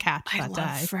brought in the catch that day.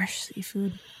 I love fresh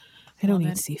seafood. I don't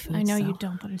eat seafood. I know you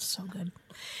don't, but it's so good.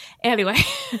 Anyway.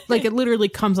 Like it literally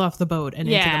comes off the boat and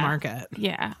into the market.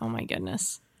 Yeah. Oh my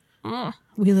goodness.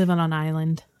 We live on an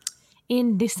island.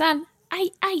 In the sun.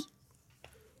 Aye.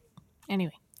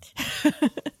 Anyway.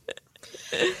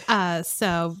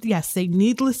 So yes, they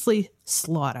needlessly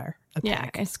slaughter a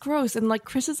pig. It's gross. And like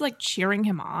Chris is like cheering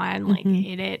him on, like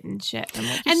hit it and shit. And,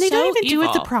 like, and they don't even do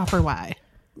it the proper way.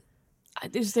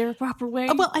 Is there a proper way?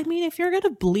 Well, I mean, if you're going to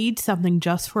bleed something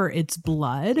just for its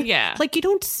blood, like you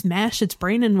don't smash its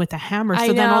brain in with a hammer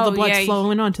so then all the blood's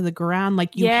flowing onto the ground.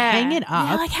 Like you hang it up.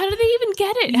 Yeah, like how do they even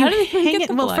get it? How do they even get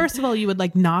the blood? Well, first of all, you would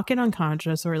like knock it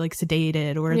unconscious or like sedate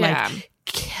it or like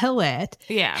kill it.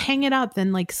 Yeah. Hang it up,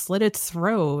 then like slit its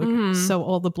throat so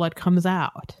all the blood comes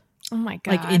out. Oh my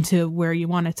God. Like into where you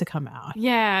want it to come out.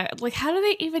 Yeah. Like how do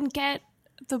they even get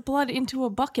the blood into a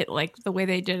bucket like the way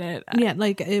they did it? Yeah,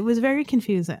 like it was very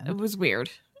confusing. It was weird.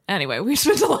 Anyway, we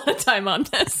spent a lot of time on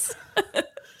this.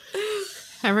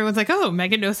 Everyone's like, oh,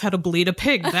 Megan knows how to bleed a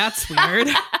pig. That's weird.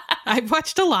 I've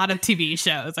watched a lot of TV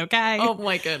shows, okay? Oh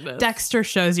my goodness. Dexter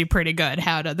shows you pretty good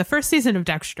how to. The first season of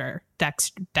Dexter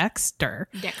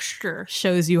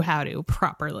shows you how to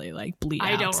properly like bleed out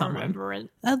someone. I don't remember it.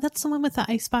 Oh, that's the one with the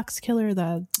icebox killer,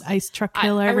 the ice truck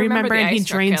killer. I remember and he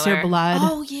drains your blood.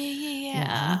 Oh,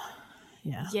 yeah.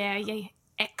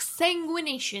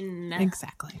 Exsanguination.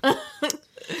 Exactly.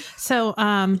 So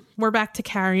we're back to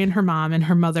Carrie and her mom, and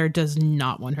her mother does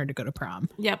not want her to go to prom.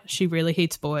 Yep. She really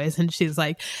hates boys, and she's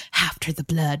like, after the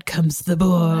blood comes the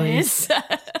boys.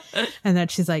 And then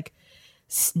she's like,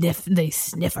 they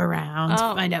sniff around to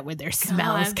find out where their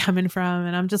smell is coming from.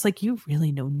 And I'm just like, you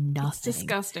really know nothing. It's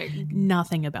disgusting.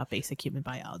 Nothing about basic human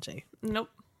biology. Nope.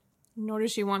 Nor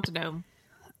does she want to know.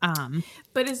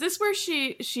 But is this where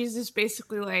she's just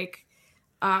basically like,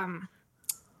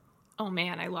 oh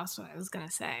man, I lost what I was gonna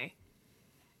say.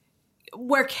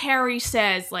 Where Carrie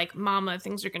says, like, Mama,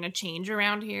 things are gonna change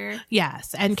around here.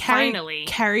 Yes, and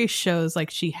Carrie shows like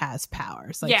she has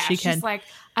powers. Like she's like,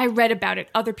 I read about it.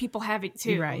 Other people have it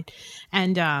too. Right.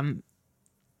 And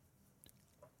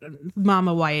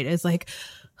Mama White is like,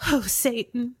 oh,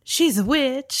 Satan, she's a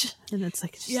witch. And it's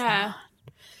like, yeah.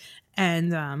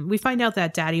 And we find out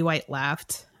that Daddy White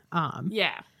left.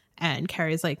 And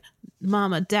Carrie's like,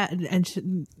 Mama, Dad, and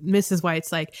Mrs.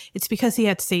 White's like, it's because he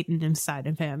had Satan inside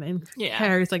of him. And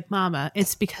Carrie's like, Mama,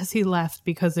 it's because he left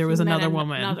because there was another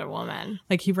woman. Another woman.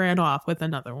 Like he ran off with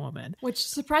another woman. Which is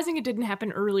surprising it didn't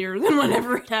happen earlier than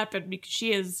whenever it happened because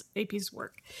she is a piece of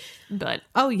work. But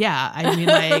oh yeah, I mean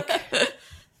like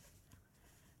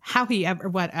how he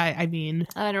ever I mean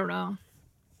I don't know.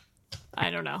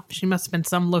 She must have been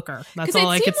some looker. That's all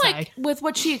I could say. Like, with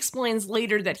what she explains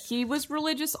later that he was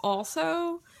religious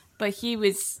also, but he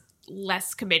was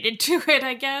less committed to it,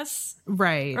 I guess.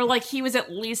 Right. Or like he was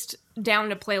at least down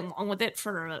to play along with it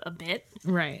for a bit.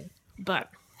 Right. But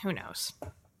who knows?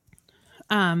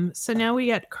 So now we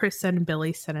get Chris and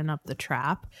Billy setting up the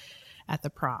trap at the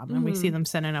prom, and we see them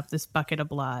setting up this bucket of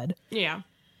blood. Yeah.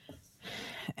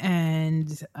 And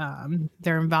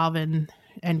they're involving.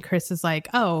 And Chris is like,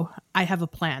 oh, I have a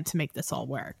plan to make this all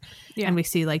work. Yeah. And we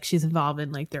see like she's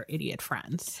involving like their idiot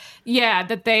friends. Yeah,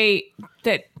 that the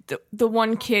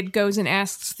one kid goes and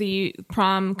asks the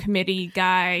prom committee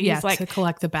guy. He's like, to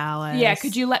collect the ballots. Yeah,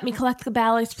 could you let me collect the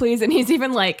ballots, please? And he's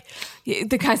even like,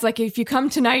 the guy's like, if you come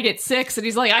tonight at 6, and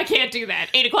he's like, I can't do that.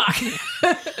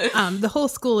 8:00. The whole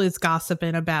school is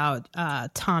gossiping about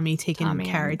Tommy taking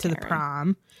Carrie to the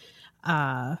prom.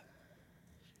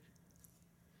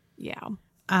 Yeah.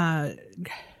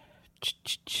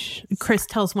 Chris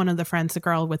tells one of the friends, the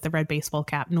girl with the red baseball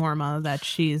cap, Norma, that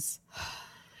she has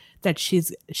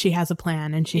a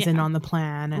plan and she's in on the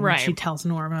plan, and she tells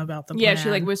Norma about the plan. Yeah, she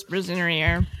like whispers in her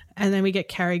ear. And then we get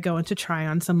Carrie going to try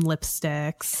on some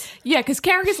lipsticks. Yeah, because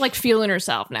Carrie's like feeling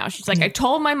herself now. She's like, I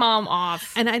told my mom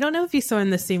off. And I don't know if you saw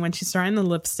in the scene when she's trying the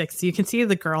lipsticks, you can see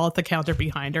the girl at the counter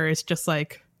behind her is just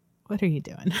like, what are you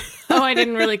doing? Oh, I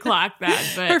didn't really clock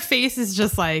that. But her face is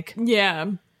just like...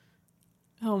 Yeah.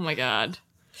 Oh, my God.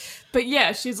 But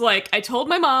yeah, she's like, I told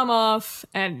my mom off,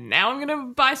 and now I'm going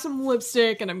to buy some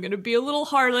lipstick, and I'm going to be a little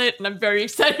harlot, and I'm very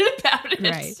excited about it.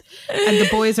 Right. And the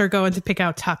boys are going to pick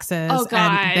out tuxes. Oh,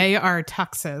 God. And they are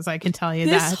tuxes, I can tell you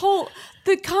that.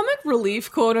 The comic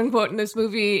relief, quote unquote, in this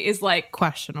movie is like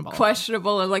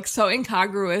questionable and like so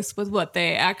incongruous with what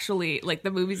they actually, like,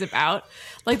 the movie's about.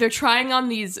 Like, they're trying on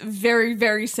these very,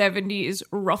 very 70s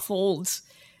ruffled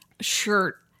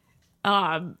shirt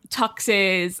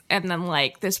tuxes, and then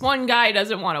like this one guy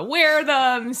doesn't want to wear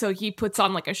them, so he puts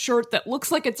on like a shirt that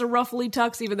looks like it's a ruffly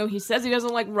tux, even though he says he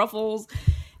doesn't like ruffles.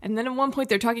 And then at one point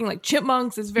they're talking like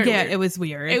chipmunks. It's very weird. It was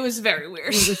weird. It was very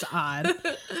weird. It was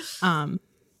odd.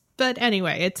 But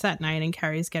anyway, it's that night and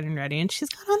Carrie's getting ready, and she's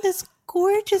got on this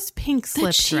gorgeous pink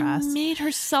slip dress. She made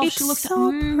herself. It's she looks so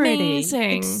amazing.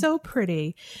 Pretty. It's so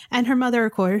pretty. And her mother,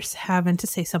 of course, having to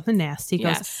say something nasty, goes,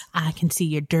 yes. I can see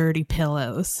your dirty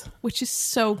pillows. Which is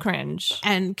so cringe.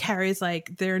 And Carrie's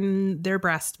like, they're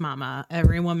breast, mama.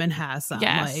 Every woman has them.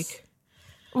 Yes. Like,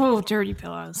 oh, dirty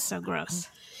pillows. So gross.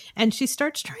 And she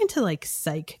starts trying to like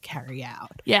psych Carrie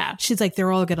out. Yeah. She's like,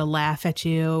 they're all going to laugh at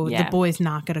you. Yeah. The boy's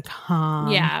not going to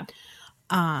come. Yeah.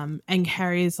 And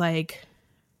Carrie's like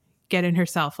getting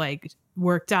herself like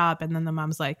worked up. And then the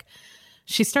mom's like,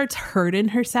 she starts hurting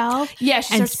herself. Yeah.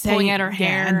 She starts pulling at her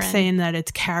hair. And saying that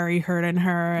it's Carrie hurting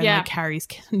her. And like Carrie's,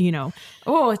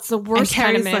 Oh, it's the worst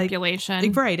kind of manipulation.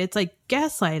 Like, right. It's like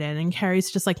gaslighting. And Carrie's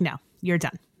just like, no, you're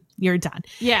done. You're done.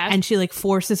 Yeah. And she like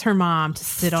forces her mom to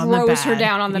sit on the bed. Throws her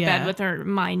down on the bed with her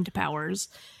mind powers.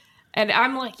 And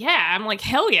I'm like,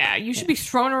 hell yeah. You should be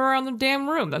throwing her around the damn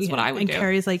room. That's what I would do. And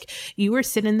Carrie's like, you were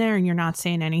sitting there and you're not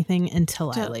saying anything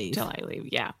until I leave. Until I leave,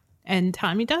 yeah. And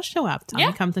Tommy does show up.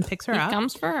 Tommy comes and picks her up. He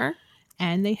comes for her.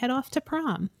 And they head off to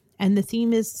prom. And the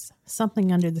theme is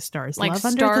something under the stars. Like love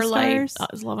starlight, under the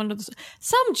stars. Love under the stars.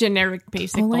 Some generic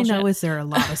basic bullshit. All I know is there are a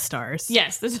lot of stars.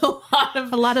 Yes, there's a lot of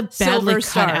badly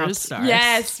cut out stars.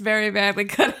 Yes, very badly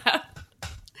cut out.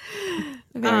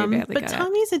 But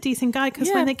Tommy's a decent guy because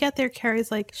when they get there,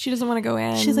 Carrie's like, she doesn't want to go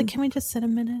in. She's like, can we just sit a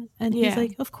minute? And he's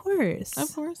like, of course.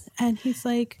 And he's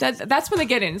like, that's when they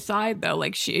get inside though.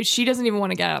 Like she doesn't even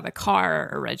want to get out of the car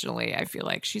originally. I feel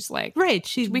like she's like, right.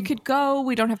 We could go.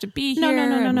 We don't have to be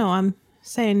here. No. I'm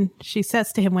saying she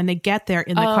says to him when they get there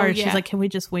in the car, she's like, can we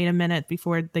just wait a minute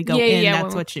before they go in?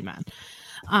 That's what she meant.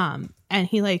 And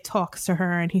he like talks to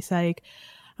her and he's like,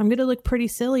 I'm going to look pretty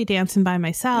silly dancing by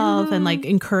myself and like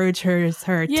encourage her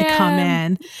to come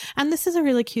in. And this is a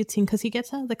really cute scene because he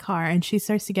gets out of the car and she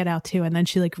starts to get out too. And then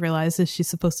she like realizes she's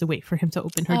supposed to wait for him to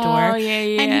open her door.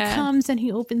 Yeah. And he comes and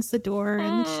he opens the door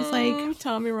and she's like,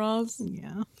 Tommy Ross.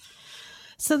 Yeah.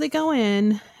 So they go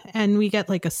in and we get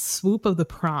like a swoop of the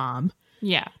prom.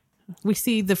 Yeah. We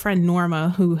see the friend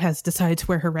Norma who has decided to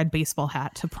wear her red baseball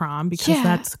hat to prom because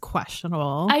that's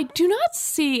questionable. I do not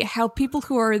see how people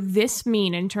who are this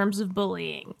mean in terms of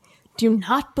bullying do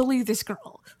not believe this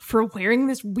girl for wearing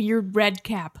this weird red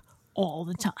cap all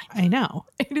the time. I know.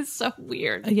 It is so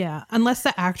weird. Yeah. Unless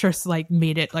the actress like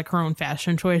made it like her own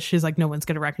fashion choice. She's like, no one's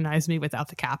going to recognize me without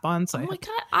the cap on. So oh my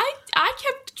God. I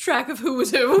kept track of who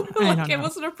was who. Like it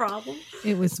wasn't a problem.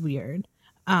 It was weird.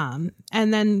 And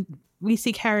then we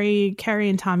see Carrie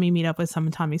and Tommy meet up with some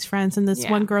of Tommy's friends. And this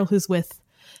one girl who's with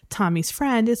Tommy's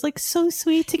friend is like so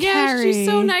sweet to Carrie. Yeah, she's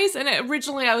so nice. And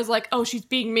originally I was like, oh, she's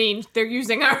being mean. They're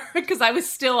using her because I was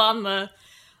still on the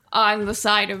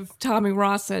side of Tommy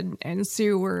Ross and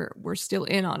Sue were still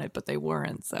in on it, but they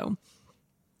weren't. So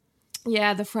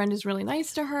yeah, the friend is really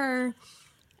nice to her.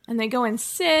 And they go and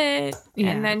sit,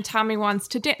 and then Tommy wants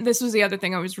to dance. This was the other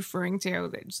thing I was referring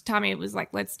to. Tommy was like,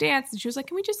 let's dance. And she was like,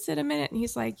 can we just sit a minute? And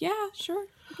he's like, yeah, sure.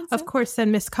 Of course,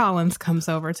 then Miss Collins comes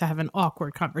over to have an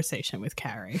awkward conversation with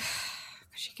Carrie.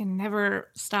 She can never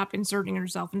stop inserting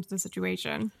herself into the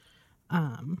situation.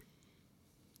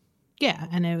 Yeah,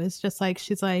 and it was just like,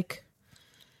 she's like,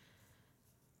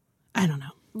 I don't know.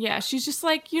 Yeah, she's just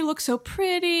like, you look so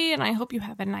pretty, and I hope you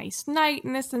have a nice night,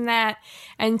 and this and that.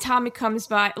 And Tommy comes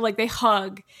by, like, they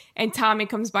hug, and Tommy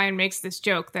comes by and makes this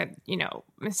joke that,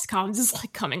 Mrs. Collins is,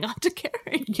 like, coming on to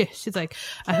Carrie. Yeah, she's like,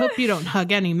 I hope you don't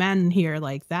hug any men here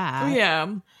like that.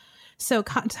 Yeah. So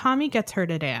Tommy gets her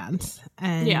to dance,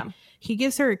 and he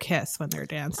gives her a kiss when they're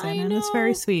dancing, and it's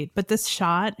very sweet. But this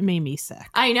shot made me sick.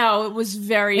 I know, it was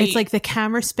very... It's like the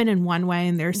camera's spinning one way,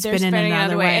 and they're spinning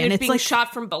another way. And it's being like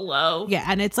shot from below. Yeah,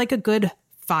 and it's like a good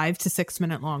 5 to 6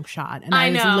 minute long shot. And I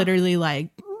was literally like...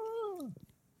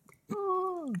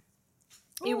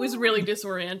 It was really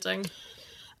disorienting.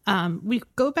 We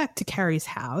go back to Carrie's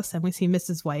house, and we see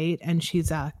Mrs. White, and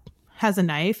she's has a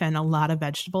knife and a lot of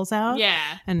vegetables out. Yeah.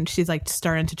 And she's like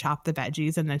starting to chop the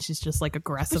veggies, and then she's just like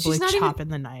aggressively chopping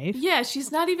the knife. Yeah,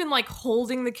 she's not even like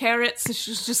holding the carrots.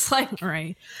 She's just like...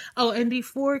 Right. Oh, and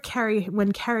before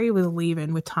when Carrie was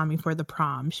leaving with Tommy for the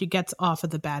prom, she gets off of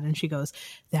the bed and she goes,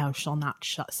 "Thou shalt not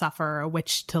suffer a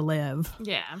witch to live."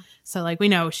 Yeah. So like we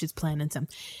know she's planning some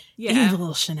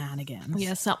evil shenanigans.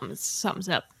 Yeah, something's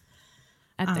up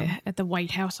at the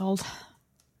White household.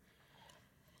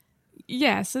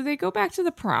 Yeah, so they go back to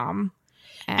the prom.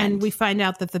 And we find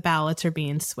out that the ballots are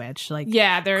being switched. Like,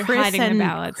 yeah, they're hiding the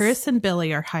ballots. Chris and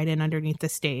Billy are hiding underneath the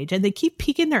stage, and they keep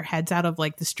peeking their heads out of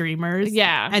like the streamers.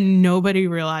 Yeah, and nobody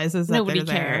realizes that nobody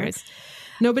they're cares. There.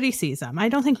 Nobody sees them. I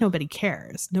don't think nobody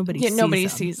cares. Nobody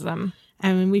sees them.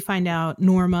 And we find out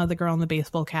Norma, the girl in the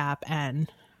baseball cap,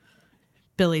 and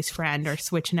Billy's friend are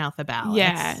switching out the ballots.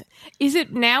 Yeah, is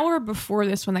it now or before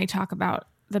this when they talk about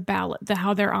the ballot,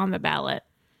 how they're on the ballot?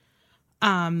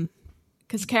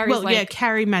 Because Carrie's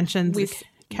Carrie mentions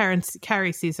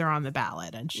Carrie sees her on the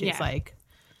ballot, and she's like,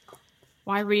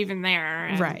 "Why are we even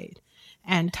there?" Right.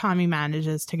 And Tommy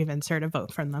manages to convince her to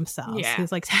vote for themselves. Yeah.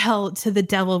 He's like, "Hell to the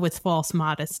devil with false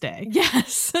modesty."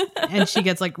 Yes. And she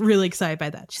gets like really excited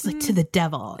by that. She's like, "To the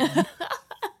devil."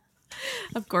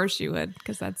 Of course she would,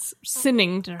 because that's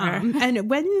sinning to her. And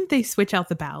when they switch out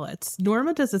the ballots,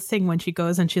 Norma does this thing when she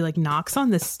goes and she like knocks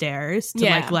on the stairs to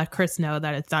like let Chris know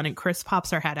that it's done, and Chris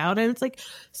pops her head out, and it's like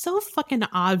so fucking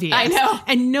obvious. I know.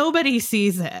 And nobody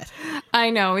sees it. I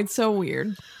know. It's so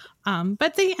weird.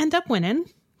 But they end up winning,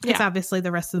 because obviously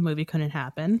the rest of the movie couldn't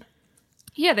happen.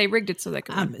 Yeah, they rigged it so they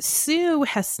could. Sue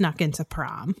has snuck into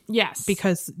prom. Yes.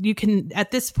 Because you can,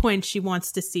 at this point, she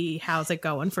wants to see how's it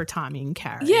going for Tommy and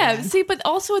Carrie. Yeah, see, but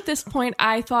also at this point,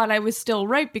 I thought I was still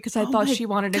right, because I thought she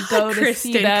wanted to go to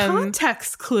see them.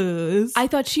 Context clues. I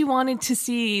thought she wanted to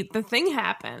see the thing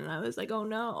happen. I was like, oh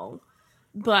no.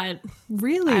 But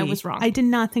really? I was wrong. I did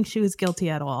not think she was guilty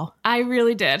at all. I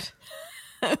really did.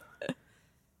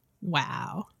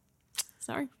 Wow.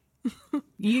 Sorry.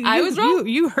 I was wrong.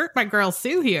 You hurt my girl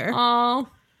Sue here. Oh,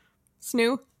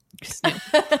 Snoo.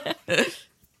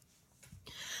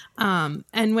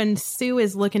 And when Sue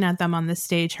is looking at them on the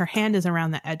stage, her hand is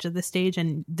around the edge of the stage,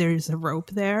 and there's a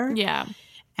rope there. Yeah.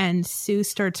 And Sue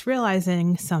starts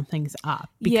realizing something's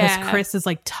up, because Chris is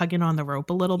like tugging on the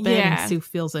rope a little bit, and Sue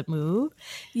feels it move.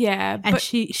 Yeah. And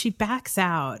she backs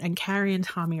out, and Carrie and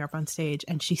Tommy are up on stage,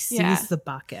 and she sees the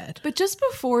bucket. But just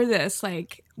before this,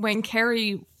 like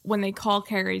when they call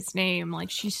Carrie's name, like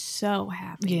she's so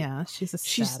happy. Yeah, she's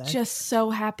ecstatic. She's just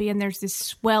so happy, and there's this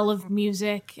swell of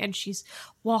music, and she's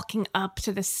walking up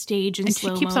to the stage in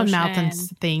slow motion. And she keeps on mouthing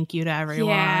thank you to everyone.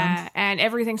 Yeah, and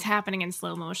everything's happening in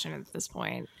slow motion at this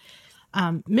point.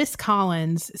 Miss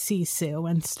Collins sees Sue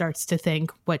and starts to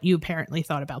think what you apparently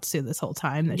thought about Sue this whole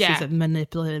time, that she's a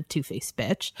manipulative, two-faced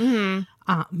bitch.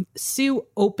 Mm-hmm. Sue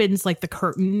opens like the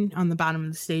curtain on the bottom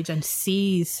of the stage and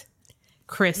sees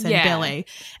Chris and Billy,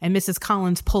 and Mrs.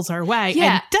 Collins pulls her away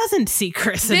and doesn't see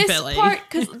Chris and Billy. This part,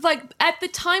 because like at the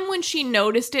time when she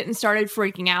noticed it and started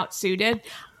freaking out, Sue did,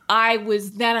 I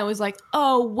was like,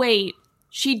 oh wait,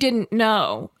 she didn't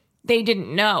know. They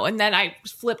didn't know. And then I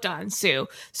flipped on Sue.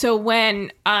 So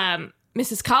when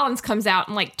Mrs. Collins comes out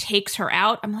and like takes her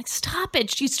out, I'm like, stop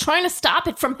it. She's trying to stop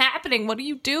it from happening. What are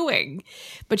you doing?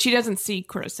 But she doesn't see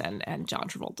Chris and John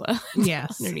Travolta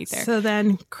underneath there. So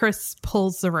then Chris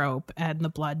pulls the rope and the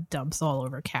blood dumps all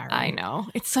over Carrie. I know.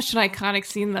 It's such an iconic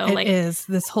scene though. It is.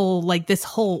 This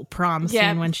whole prom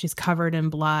scene when she's covered in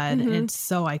blood. Mm-hmm. It's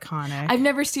so iconic. I've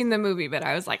never seen the movie, but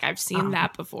I was like, I've seen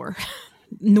that before.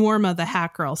 Norma, the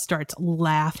hat girl, starts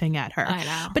laughing at her. I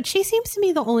know. But she seems to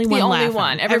be the only one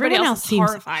laughing. Everybody else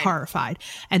seems horrified.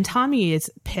 And Tommy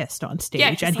is pissed on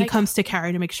stage, and he comes to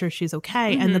Carrie to make sure she's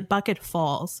okay, and the bucket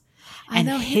falls and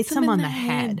hits him on the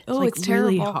head. Oh, like, it's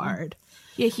terrible. Really hard.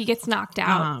 Yeah, he gets knocked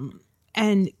out.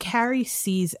 And Carrie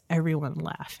sees everyone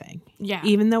laughing. Yeah.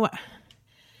 Even though...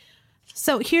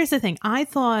 So here's the thing. I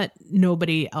thought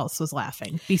nobody else was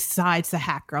laughing besides the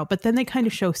hat girl, but then they kind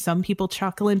of show some people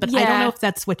chuckling, but I don't know if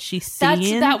that's what she's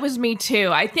seeing. That was me too.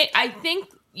 I think,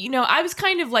 I was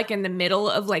kind of like in the middle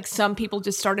of like some people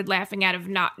just started laughing out of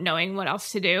not knowing what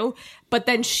else to do, but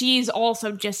then she's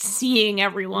also just seeing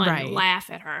everyone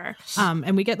laugh at her.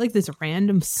 And we get like this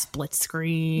random split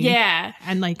screen. Yeah.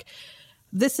 And like,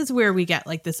 this is where we get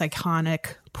like this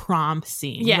iconic prom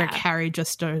scene where Carrie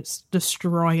just starts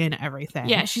destroying everything.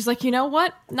 Yeah, she's like, you know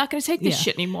what? I'm not going to take this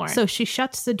shit anymore. So she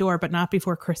shuts the door, but not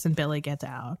before Chris and Billy get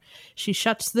out. She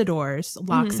shuts the doors,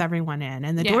 locks everyone in,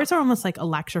 and the doors are almost like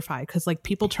electrified because like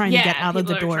people trying to get out of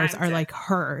the doors are like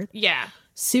hurt. Yeah.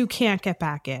 Sue can't get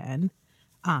back in.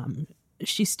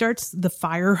 she starts the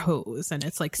fire hose, and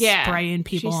it's like spraying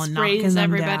people and knocking them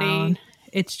everybody down.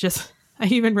 It's just, I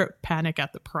even wrote Panic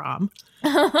at the Prom.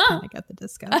 Panic at the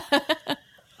Disco.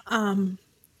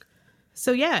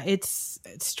 So yeah, it's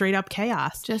straight up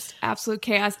chaos. Just absolute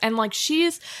chaos. And like,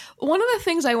 she's one of the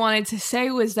things I wanted to say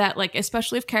was that, like,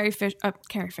 especially if Carrie Fisher,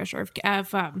 if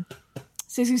Sissy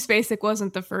Spacek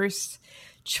wasn't the first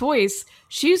choice,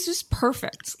 she's just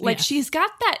perfect. Like, she's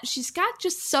got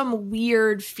just some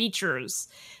weird features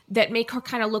that make her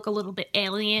kind of look a little bit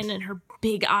alien, and her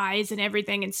big eyes and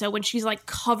everything. And so when she's like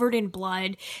covered in blood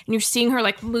and you're seeing her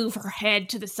like move her head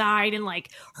to the side and like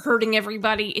hurting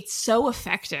everybody, it's so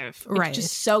effective. It's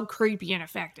just so creepy and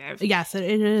effective. Yes, it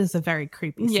is a very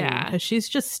creepy scene. Yeah. She's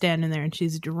just standing there and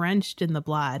she's drenched in the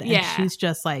blood, and she's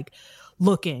just like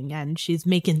looking, and she's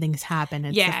making things happen.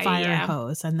 It's the fire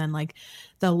hose, and then like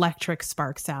the electric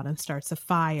sparks out and starts a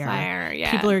fire.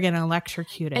 People are getting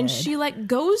electrocuted, and she like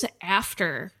goes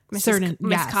after Miss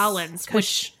Collins,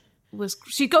 which was,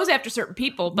 she goes after certain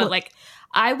people, but like,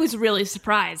 I was really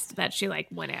surprised that she like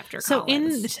went after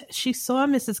Collins. She saw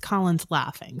Mrs. Collins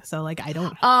laughing, so like, I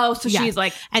don't. She's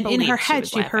like, and in her head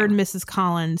she heard Mrs.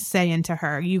 Collins saying to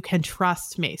her, "You can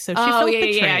trust me." So she felt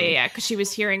betrayed. Because she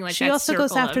was hearing like. She also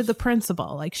goes after the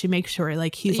principal. Like, she makes sure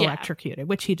like he's electrocuted,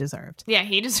 which he deserved. Yeah,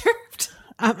 he deserved.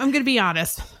 I'm gonna be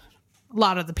honest. A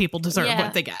lot of the people deserve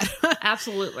what they get.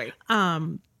 Absolutely.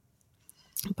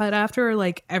 But after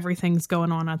like everything's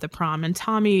going on at the prom, and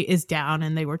Tommy is down,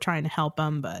 and they were trying to help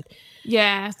him, but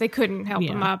they couldn't help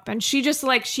him up, and she's just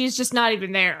not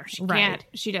even there. She can't.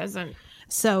 She doesn't.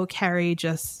 So Carrie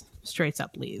just straight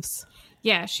up leaves.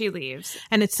 Yeah, she leaves,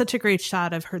 and it's such a great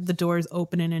shot of her. The doors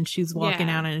opening, and she's walking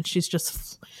out, and she's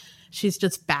just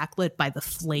backlit by the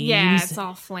flames. Yeah, it's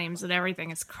all flames and everything.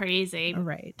 It's crazy.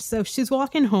 Right. So she's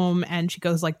walking home, and she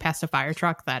goes like past a fire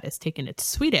truck that is taking its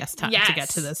sweet ass time to get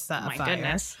to this fire. My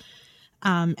goodness.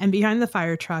 And behind the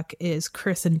fire truck is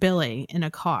Chris and Billy in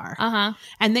a car.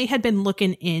 And they had been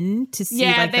looking in to see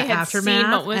like the aftermath,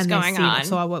 seen what was going on.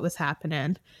 Saw what was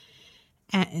happening.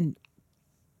 And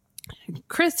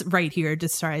Chris right here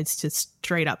decides to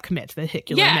straight up commit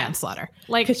vehicular manslaughter.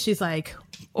 Like, because she's like,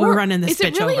 we're running this bitch over.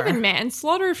 Is it really even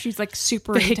manslaughter if she's like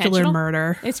super vehicular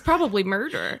murder? It's probably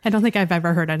murder. I don't think I've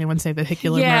ever heard anyone say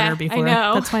vehicular murder before. I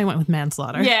know. That's why I went with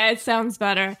manslaughter. Yeah, it sounds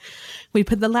better. We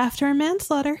put the laughter in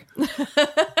manslaughter.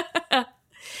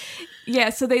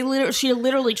 Yeah, so she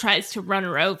literally tries to run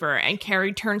her over, and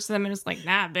Carrie turns to them and is like,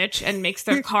 "Nah, bitch," and makes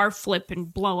their car flip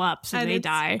and blow up, so they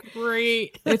die.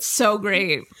 Great. It's so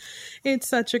great. It's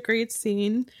such a great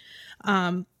scene.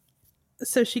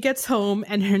 So she gets home,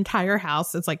 and her entire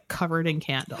house is like covered in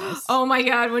candles. Oh my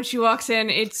god, when she walks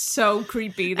in, it's so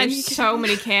creepy. There's so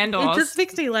many candles. It just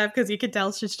makes me laugh because you can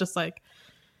tell she's just like,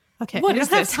 okay, I don't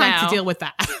have time to deal with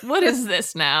that. What is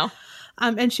this now?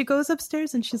 And she goes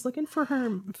upstairs, and she's looking for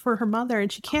her mother,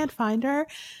 and she can't find her,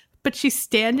 but she's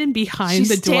standing behind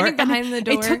the door.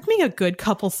 It took me a good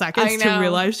couple seconds to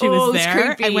realize she was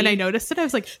there. And when I noticed it, I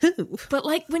was like, "Ooh." But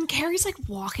like when Carrie's like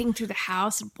walking through the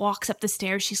house and walks up the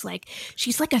stairs, she's like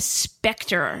a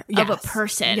specter of a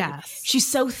person. Yes. She's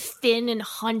so thin and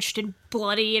hunched and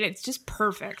bloody, and it's just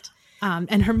perfect.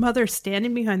 And her mother's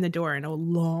standing behind the door in a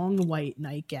long white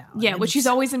nightgown. Yeah, which she's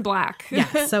always in black.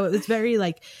 Yeah, so it was very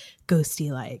like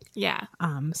ghosty like. Yeah.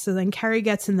 So then Carrie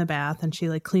gets in the bath, and she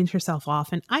like cleans herself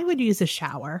off, and I would use a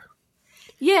shower.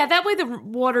 Yeah, that way the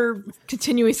water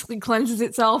continuously cleanses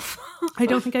itself. I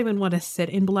don't think I would want to sit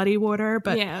in bloody water,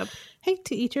 but hey,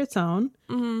 to each its own.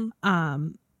 Mm-hmm.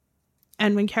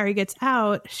 And when Carrie gets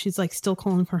out, she's like still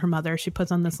calling for her mother. She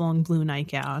puts on this long blue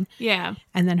nightgown. Yeah.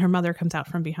 And then her mother comes out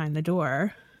from behind the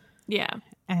door. Yeah.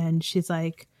 And she's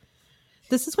like,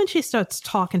 this is when she starts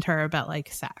talking to her about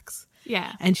like sex.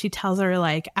 Yeah. And she tells her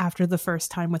like after the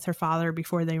first time with her father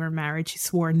before they were married, she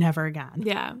swore never again.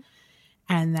 Yeah.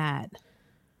 And that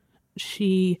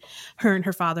her and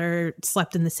her father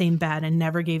slept in the same bed and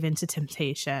never gave in to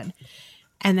temptation.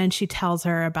 And then she tells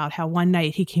her about how one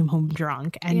night he came home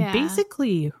drunk and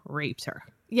basically raped her.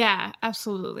 Yeah,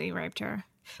 absolutely raped her.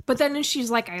 But then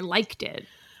she's like, I liked it.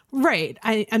 Right.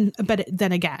 But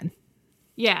then again.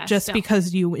 Yeah. Just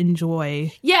because you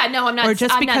enjoy. Yeah, no, I'm not. Or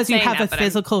just I'm because you have a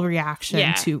physical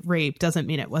reaction to rape doesn't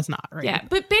mean it was not rape. Yeah,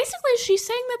 but basically she's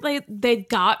saying that they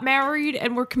got married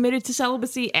and were committed to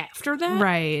celibacy after that.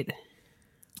 Right.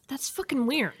 That's fucking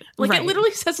weird. Like it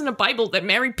literally says in the Bible that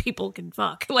married people can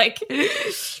fuck. Like,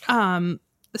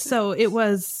 so it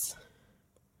was,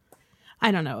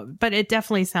 I don't know, but it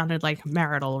definitely sounded like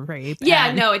marital rape.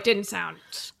 Yeah, no, it didn't sound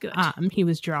good. He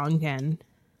was drunk and,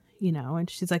 and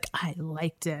she's like, I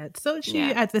liked it. So she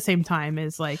at the same time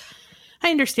is like, I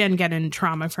understand getting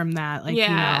trauma from that. Like,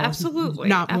 absolutely.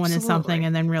 Not wanting something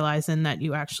and then realizing that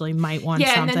you actually might want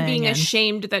something. And then being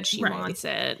ashamed that she wants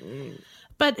it.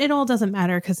 But it all doesn't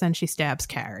matter because then she stabs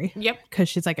Carrie. Yep. Because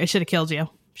she's like, I should have killed you.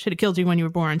 Should have killed you when you were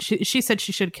born. She said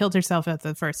she should have killed herself at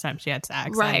the first time she had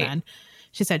sex. Right. And then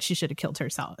she said she should have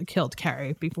killed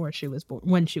Carrie before she was born,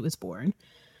 when she was born.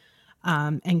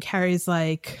 And Carrie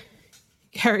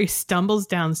stumbles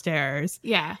downstairs.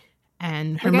 Yeah.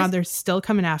 And her mother's still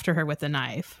coming after her with a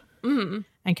knife. Mm-hmm.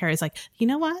 And Carrie's like, you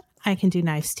know what? I can do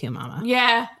knives too, Mama.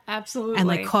 Yeah, absolutely. And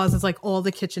like causes like all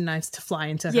the kitchen knives to fly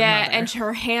into her mother. And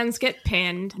her hands get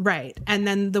pinned. Right. And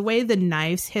then the way the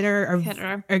knives hit her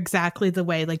are exactly the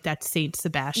way like that Saint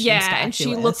Sebastian statue and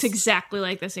she looks exactly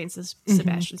like the Saint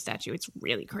Sebastian statue. It's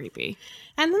really creepy.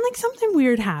 And then like something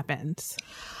weird happens.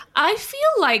 I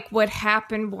feel like what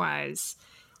happened was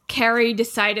Carrie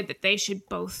decided that they should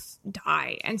both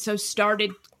die, and so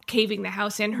started caving the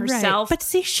house in herself. Right. But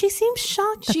see, she seems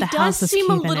shocked that she the house does is seem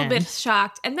a caving little in. bit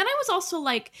shocked. And then I was also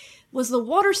like, was the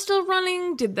water still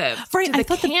running? Did the I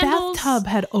thought candles... the bathtub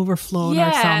had overflown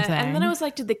or something. And then I was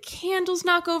like, did the candles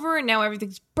knock over and now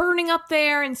everything's burning up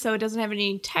there and so it doesn't have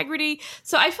any integrity?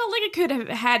 So I felt like it could have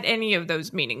had any of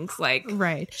those meanings. Like,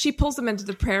 she pulls them into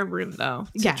the prayer room though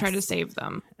to try to save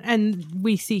them. And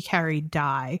we see Carrie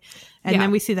die. And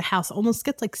then we see the house almost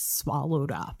get like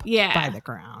swallowed up by the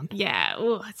ground. Yeah.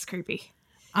 Oh, that's creepy.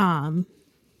 And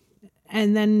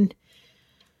then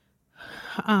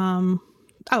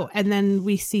and then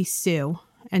we see Sue,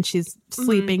 and she's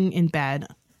sleeping in bed.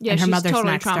 Yeah, and her she's mother's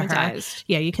totally next traumatized. to her.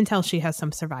 Yeah, you can tell she has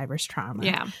some survivor's trauma.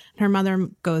 Yeah. Her mother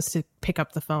goes to pick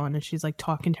up the phone, and she's like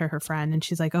talking to her friend, and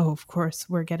she's like, oh, of course,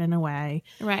 we're getting away.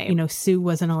 Right. You know, Sue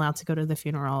wasn't allowed to go to the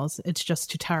funerals. It's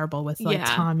just too terrible with like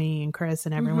Tommy and Chris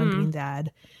and everyone being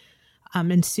dead.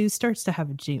 And Sue starts to have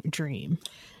a dream.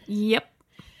 Yep.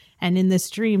 And in this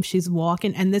dream, she's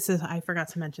walking, and I forgot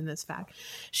to mention this fact.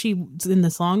 She's in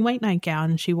this long white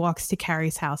nightgown, and she walks to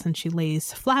Carrie's house, and she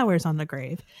lays flowers on the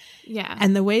grave. Yeah.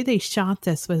 And the way they shot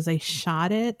this was they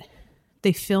filmed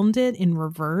it in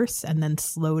reverse and then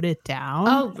slowed it down.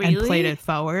 Oh, really? And played it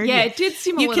forward. Yeah, it did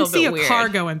seem a little bit weird. You can see a car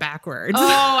going backwards.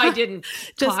 Oh, I didn't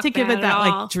just to give it that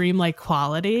like dreamlike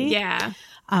quality. Yeah.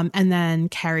 And then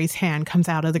Carrie's hand comes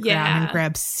out of the ground and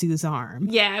grabs Sue's arm.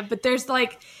 Yeah, but there's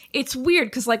like, it's weird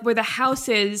because like where the house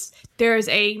is, there's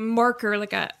a marker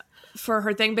for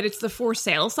her thing, but it's the for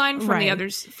sale sign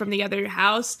from the other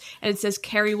house, and it says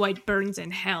Carrie White burns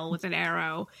in hell with an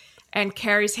arrow, and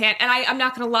Carrie's hand. And I'm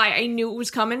not gonna lie, I knew it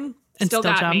was coming. Still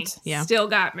got jumped. me. Yeah. Still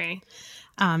got me.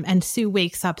 And Sue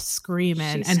wakes up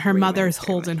screaming, and her mother's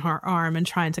holding her arm and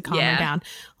trying to calm her down.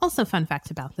 Also, fun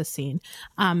fact about this scene.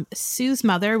 Sue's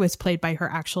mother was played by her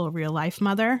actual real life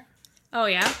mother. Oh,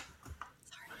 yeah?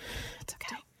 Sorry. It's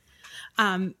okay.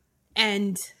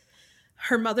 And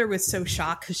her mother was so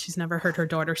shocked because she's never heard her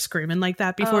daughter screaming like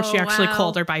that before. She actually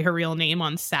called her by her real name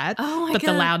on set. Oh, my God.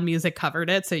 God. The loud music covered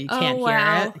it, so you can't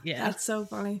hear it. Yeah. That's so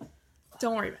funny.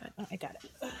 Don't worry about it. Oh, I got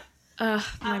it.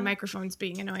 My microphone's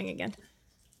being annoying again.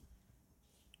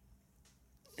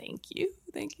 Thank you.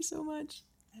 Thank you so much.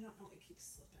 I don't know why it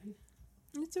keeps slipping.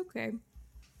 It's okay.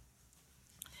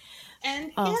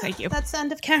 And thank you. That's the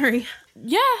end of Carrie.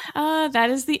 Yeah, that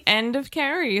is the end of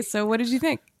Carrie. So what did you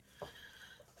think?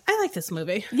 I like this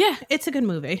movie. Yeah. It's a good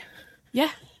movie. Yeah.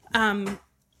 Yeah,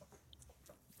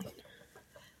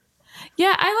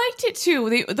 I liked it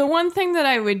too. The one thing that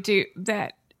I would do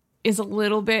that is a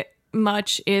little bit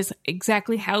much is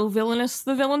exactly how villainous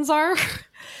the villains are.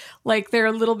 Like, they're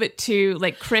a little bit too,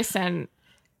 like, Chris and...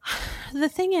 The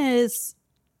thing is,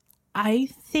 I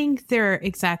think they're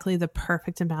exactly the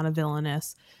perfect amount of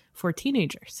villainous for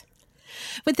teenagers.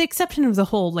 With the exception of the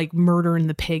whole, like, murdering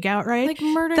the pig outright. Like,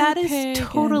 murdering that the is pig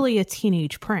totally a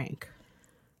teenage prank.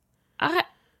 I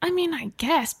mean, I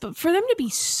guess, but for them to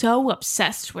be so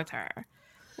obsessed with her,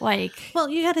 like... Well,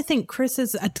 you got to think Chris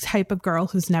is a type of girl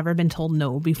who's never been told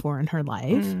no before in her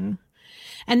life. Mm.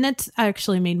 And that's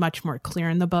actually made much more clear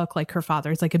in the book. Like, her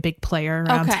father's like a big player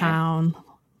around town.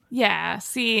 Yeah,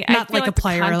 see, not like a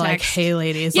player like, hey,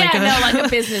 ladies. Yeah, like like a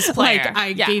business player. Like,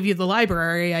 I gave you the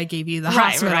library, I gave you the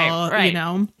hospital, right. you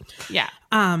know? Yeah.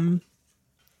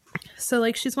 So,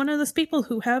 like, she's one of those people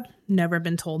who have never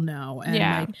been told no. And,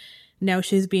 like, now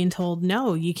she's being told,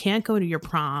 no, you can't go to your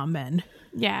prom. And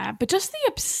yeah, but just the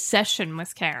obsession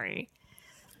with Carrie.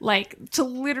 Like, to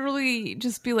literally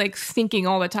just be, like, thinking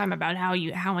all the time about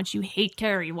how much you hate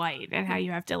Carrie White and how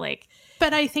you have to, like...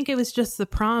 But I think it was just the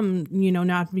prom, you know,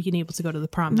 not being able to go to the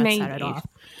prom that set it off.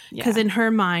 Because in her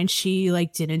mind, she,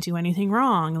 like, didn't do anything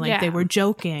wrong. Like, they were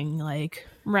joking, like...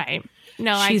 Right.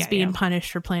 No, she's being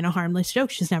punished for playing a harmless joke.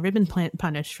 She's never been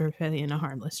punished for playing a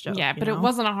harmless joke. Yeah, but it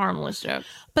wasn't a harmless joke.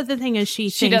 But the thing is, she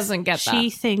doesn't get that. She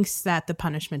thinks that the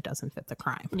punishment doesn't fit the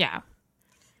crime. Yeah,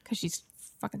 because she's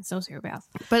fucking sociopath.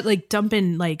 But like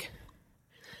dumping, like,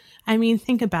 I mean,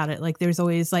 think about it. Like, there's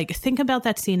always like, think about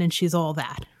that scene and She's All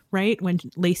That, right? When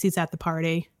Lacey's at the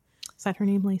party. Is that her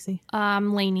name, Lacey?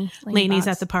 Lainey. Lainey's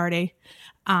at the party.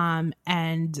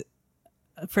 And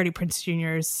Freddie Prinze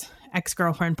Jr.'s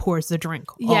ex-girlfriend pours the drink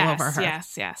all over her.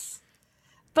 Yes.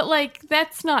 But like,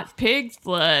 that's not pig's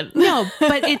blood. No,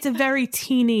 but it's a very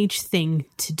teenage thing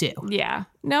to do. Yeah.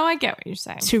 No, I get what you're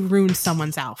saying. To ruin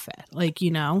someone's outfit. Like,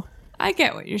 you know? I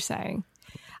get what you're saying.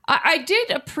 I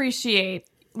did appreciate,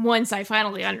 once I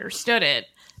finally understood it,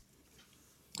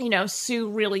 you know, Sue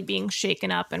really being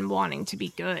shaken up and wanting to be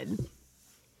good.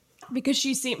 Because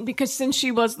since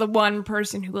she was the one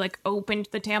person who like opened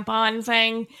the tampon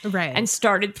thing, right, and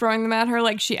started throwing them at her,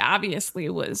 like she obviously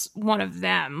was one of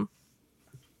them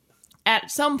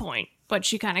at some point, but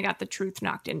she kind of got the truth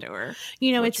knocked into her.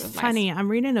 You know, it's funny. Nice. I'm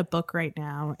reading a book right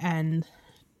now, and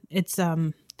it's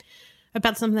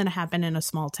about something that happened in a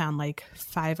small town like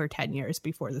 5 or 10 years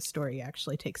before the story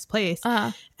actually takes place.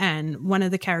 And one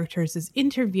of the characters is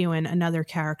interviewing another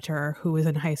character who was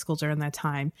in high school during that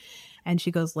time. And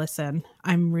she goes, listen,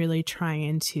 I really try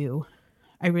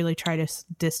to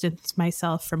distance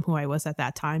myself from who I was at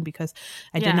that time because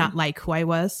I did not like who I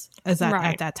was at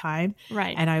that time.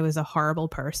 Right. And I was a horrible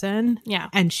person. Yeah.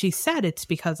 And she said it's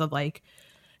because of like,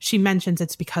 she mentions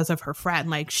it's because of her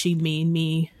friend. Like she made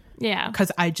me. Yeah.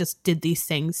 Because I just did these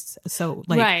things. So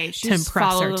like to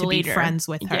impress her, to be friends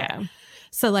with her. Yeah.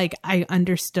 So like I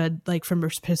understood like from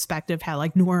her perspective how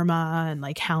like Norma and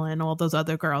like Helen, all those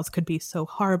other girls could be so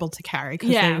horrible to Carrie.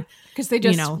 Because they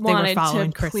just wanted they were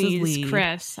following to Chris's please lead.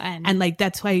 Chris. And like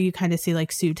that's why you kind of see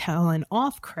like Sue telling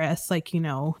off Chris, like, you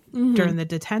know, during the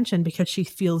detention because she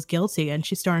feels guilty and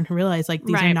she's starting to realize like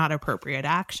these are not appropriate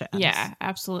actions. Yeah,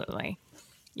 absolutely.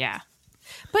 Yeah.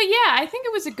 But yeah, I think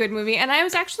it was a good movie. And I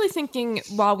was actually thinking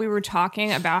while we were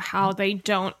talking about how they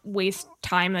don't waste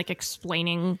time like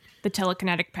explaining the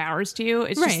telekinetic powers to you.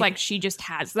 It's just like she just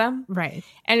has them. Right.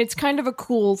 And it's kind of a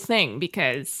cool thing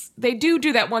because they do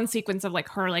that one sequence of like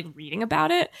her like reading about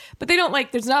it. But they don't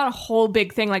like, there's not a whole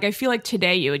big thing. Like I feel like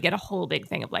today you would get a whole big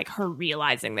thing of like her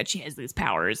realizing that she has these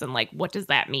powers and like what does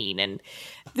that mean? And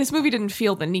this movie didn't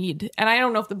feel the need. And I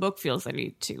don't know if the book feels the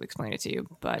need to explain it to you,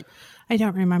 but I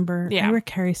don't remember. Yeah. I read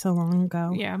Carrie so long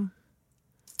ago. Yeah.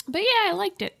 But yeah, I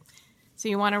liked it. So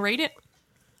you want to rate it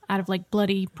out of like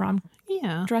bloody prom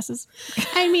dresses?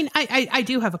 I mean, I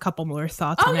do have a couple more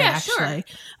thoughts on it actually.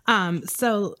 Sure.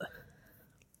 So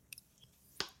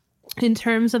in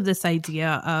terms of this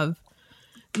idea of,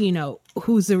 you know,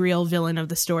 who's the real villain of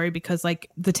the story, because like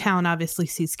the town obviously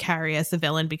sees Carrie as the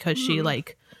villain because she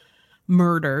like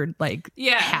murdered like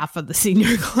half of the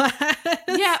senior class.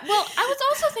 Yeah, well, I was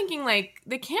also thinking like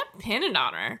they can't pin it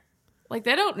on her. Like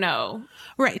they don't know.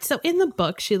 Right. So in the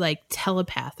book, she like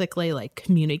telepathically like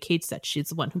communicates that she's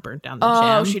the one who burned down the gym.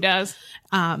 Oh, she does.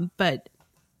 But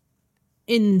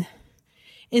in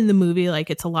the movie, like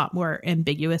it's a lot more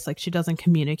ambiguous. Like she doesn't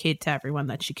communicate to everyone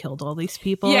that she killed all these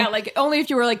people. Yeah, like only if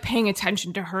you were like paying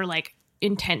attention to her like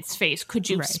intense face could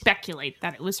you speculate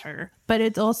that it was her. But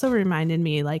it also reminded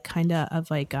me like kind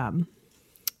of like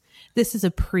this is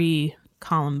a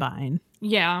pre-Columbine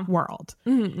world.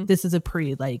 Mm-hmm. This is a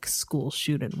pre like school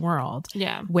shooting world.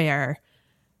 Yeah. Where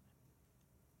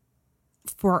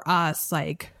for us,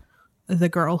 like the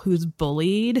girl who's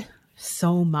bullied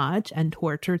so much and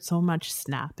tortured so much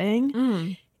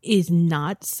snapping is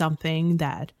not something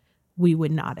that we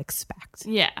would not expect.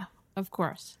 Yeah, of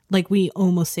course. Like we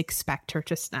almost expect her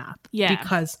to snap. Yeah.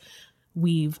 Because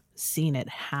we've seen it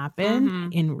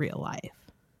happen in real life.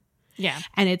 Yeah.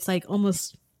 And it's like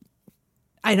almost,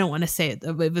 I don't want to say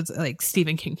it was like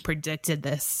Stephen King predicted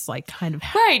this like kind of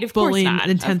bullying,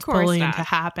 intense bullying to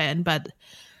happen. But,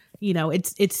 you know,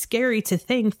 it's scary to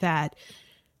think that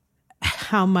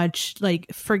how much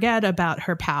like forget about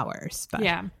her powers. But,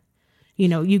 you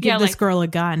know, you give this girl a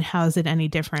gun. How is it any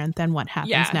different than what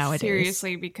happens nowadays?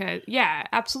 Seriously, because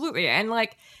absolutely. And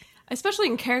like, especially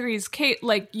in Carrie's case,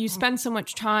 like you spend so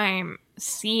much time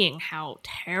seeing how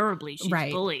terribly she's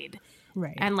bullied.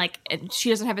 Right. And like, she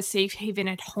doesn't have a safe haven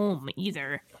at home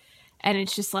either. And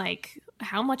it's just like,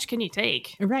 how much can you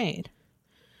take? Right.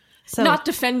 So not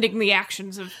defending the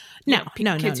actions of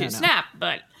kids who snap,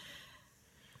 but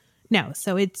no.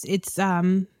 So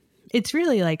it's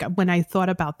really like when I thought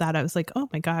about that, I was like, oh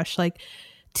my gosh, like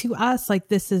to us, like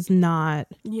this is not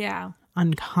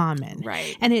uncommon.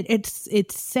 Right. And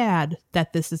it's sad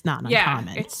that this is not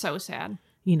uncommon. Yeah, it's so sad.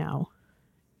 You know.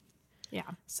 Yeah.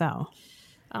 So,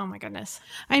 oh my goodness.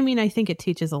 I mean, I think it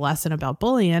teaches a lesson about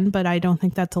bullying, but I don't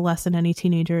think that's a lesson any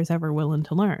teenager is ever willing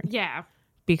to learn. Yeah.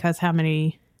 Because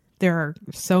there are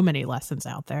so many lessons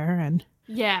out there. And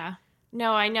yeah.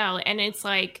 No, I know. And it's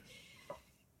like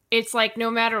no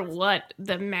matter what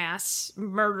the mass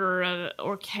murder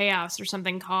or chaos or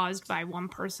something caused by one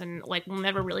person, like, will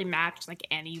never really match like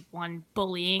any one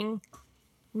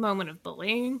moment of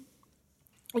bullying.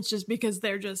 It's just because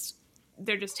they're just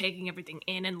taking everything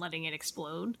in and letting it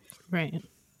explode. Right.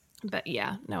 But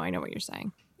yeah, no, I know what you're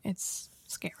saying. It's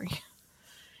scary.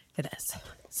 It is.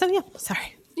 So yeah,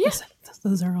 sorry. Yeah.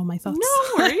 Those are all my thoughts.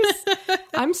 No worries.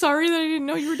 I'm sorry that I didn't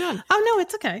know you were done. Oh no,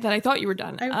 it's okay. That I thought you were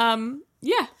done.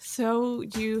 Yeah. So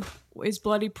is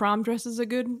Bloody Prom Dresses a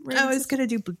good rating? I was going to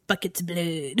do Buckets of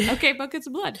Blood. Okay, Buckets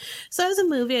of Blood. So as a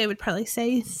movie, I would probably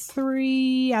say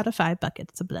 3 out of 5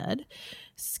 buckets of blood.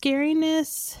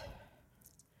 Scariness,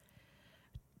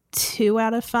 2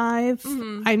 out of 5.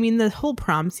 Mm-hmm. I mean, the whole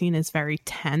prom scene is very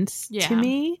tense to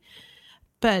me,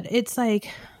 but it's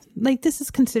like this is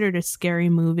considered a scary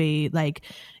movie. Like,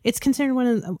 it's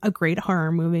considered a great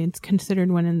horror movie. It's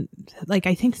considered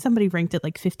I think somebody ranked it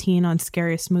like 15 on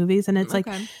scariest movies, and it's like,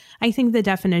 I think the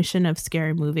definition of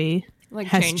scary movie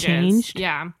has changed.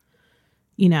 Yeah,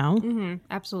 you know,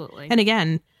 absolutely. And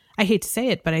again, I hate to say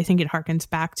it, but I think it harkens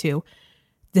back to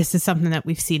this is something that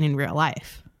we've seen in real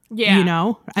life. Yeah. You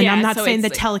know? And I'm not so saying the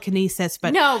telekinesis,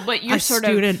 but no, but you're a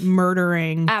student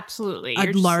murdering absolutely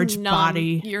a large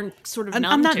body. You're sort of numb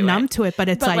I'm not to numb it. to it, but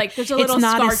it's like there's a little it's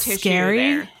not scar as tissue scary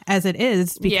there. as it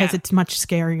is because it's much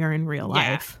scarier in real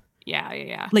life.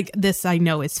 Yeah. Like, this I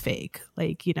know is fake.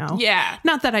 Like, you know? Yeah.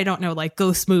 Not that I don't know, like,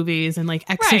 ghost movies and like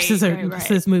exorcism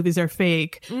movies are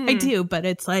fake. I do, but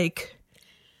it's like...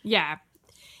 Yeah.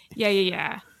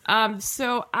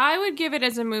 So I would give it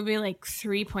as a movie like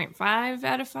 3.5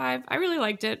 out of 5. I really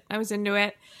liked it. I was into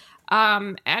it.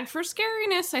 And for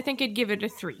scariness, I think I'd give it a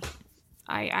 3.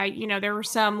 There were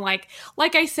some like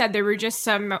I said, there were just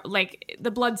some like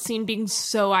the blood scene being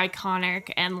so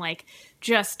iconic and like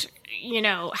just,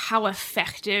 how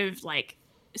effective like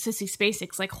Sissy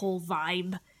Spacek's like whole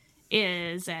vibe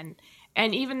is. And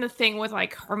even the thing with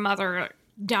like her mother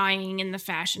dying in the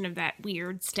fashion of that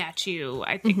weird statue,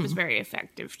 I think was very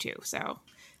effective too. So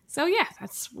yeah,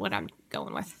 that's what I'm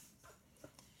going with.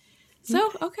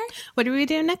 So, okay. What do we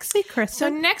do next week, Kristen? So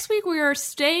next week we are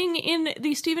staying in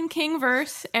the Stephen King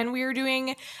verse, and we are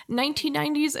doing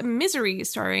 1990s Misery,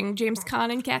 starring James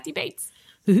Caan and Kathy Bates.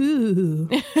 Ooh.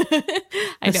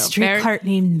 A streetcar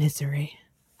named Misery.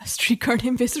 A streetcar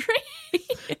named Misery?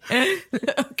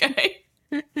 Okay.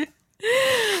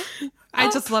 I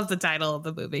just love the title of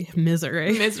the movie,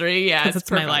 Misery. Misery, yeah.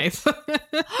 It's my life.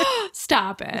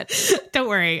 Stop it. Don't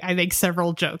worry. I make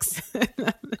several jokes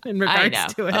in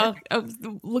regards to it.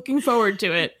 I'm looking forward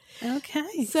to it.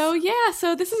 Okay. So,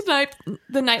 so this is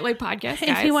the Nightlight Podcast,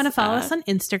 guys. If you want to follow us on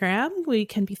Instagram, we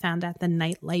can be found at the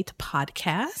Nightlight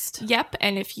Podcast. Yep.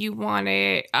 And if you want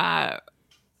to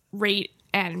rate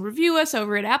and review us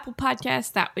over at Apple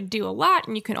Podcasts, that would do a lot.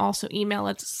 And you can also email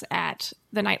us at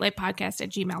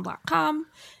thenightlightpodcast@gmail.com.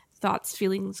 Thoughts,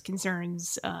 feelings,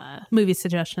 concerns, movie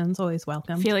suggestions, always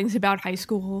welcome. Feelings about high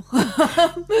school,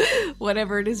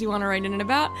 whatever it is you want to write in and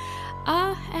about.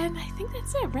 And I think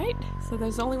that's it, right? So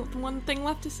there's only one thing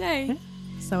left to say.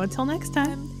 So until next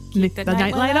time, keep the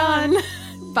nightlight on.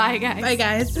 Bye, guys. Bye,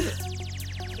 guys.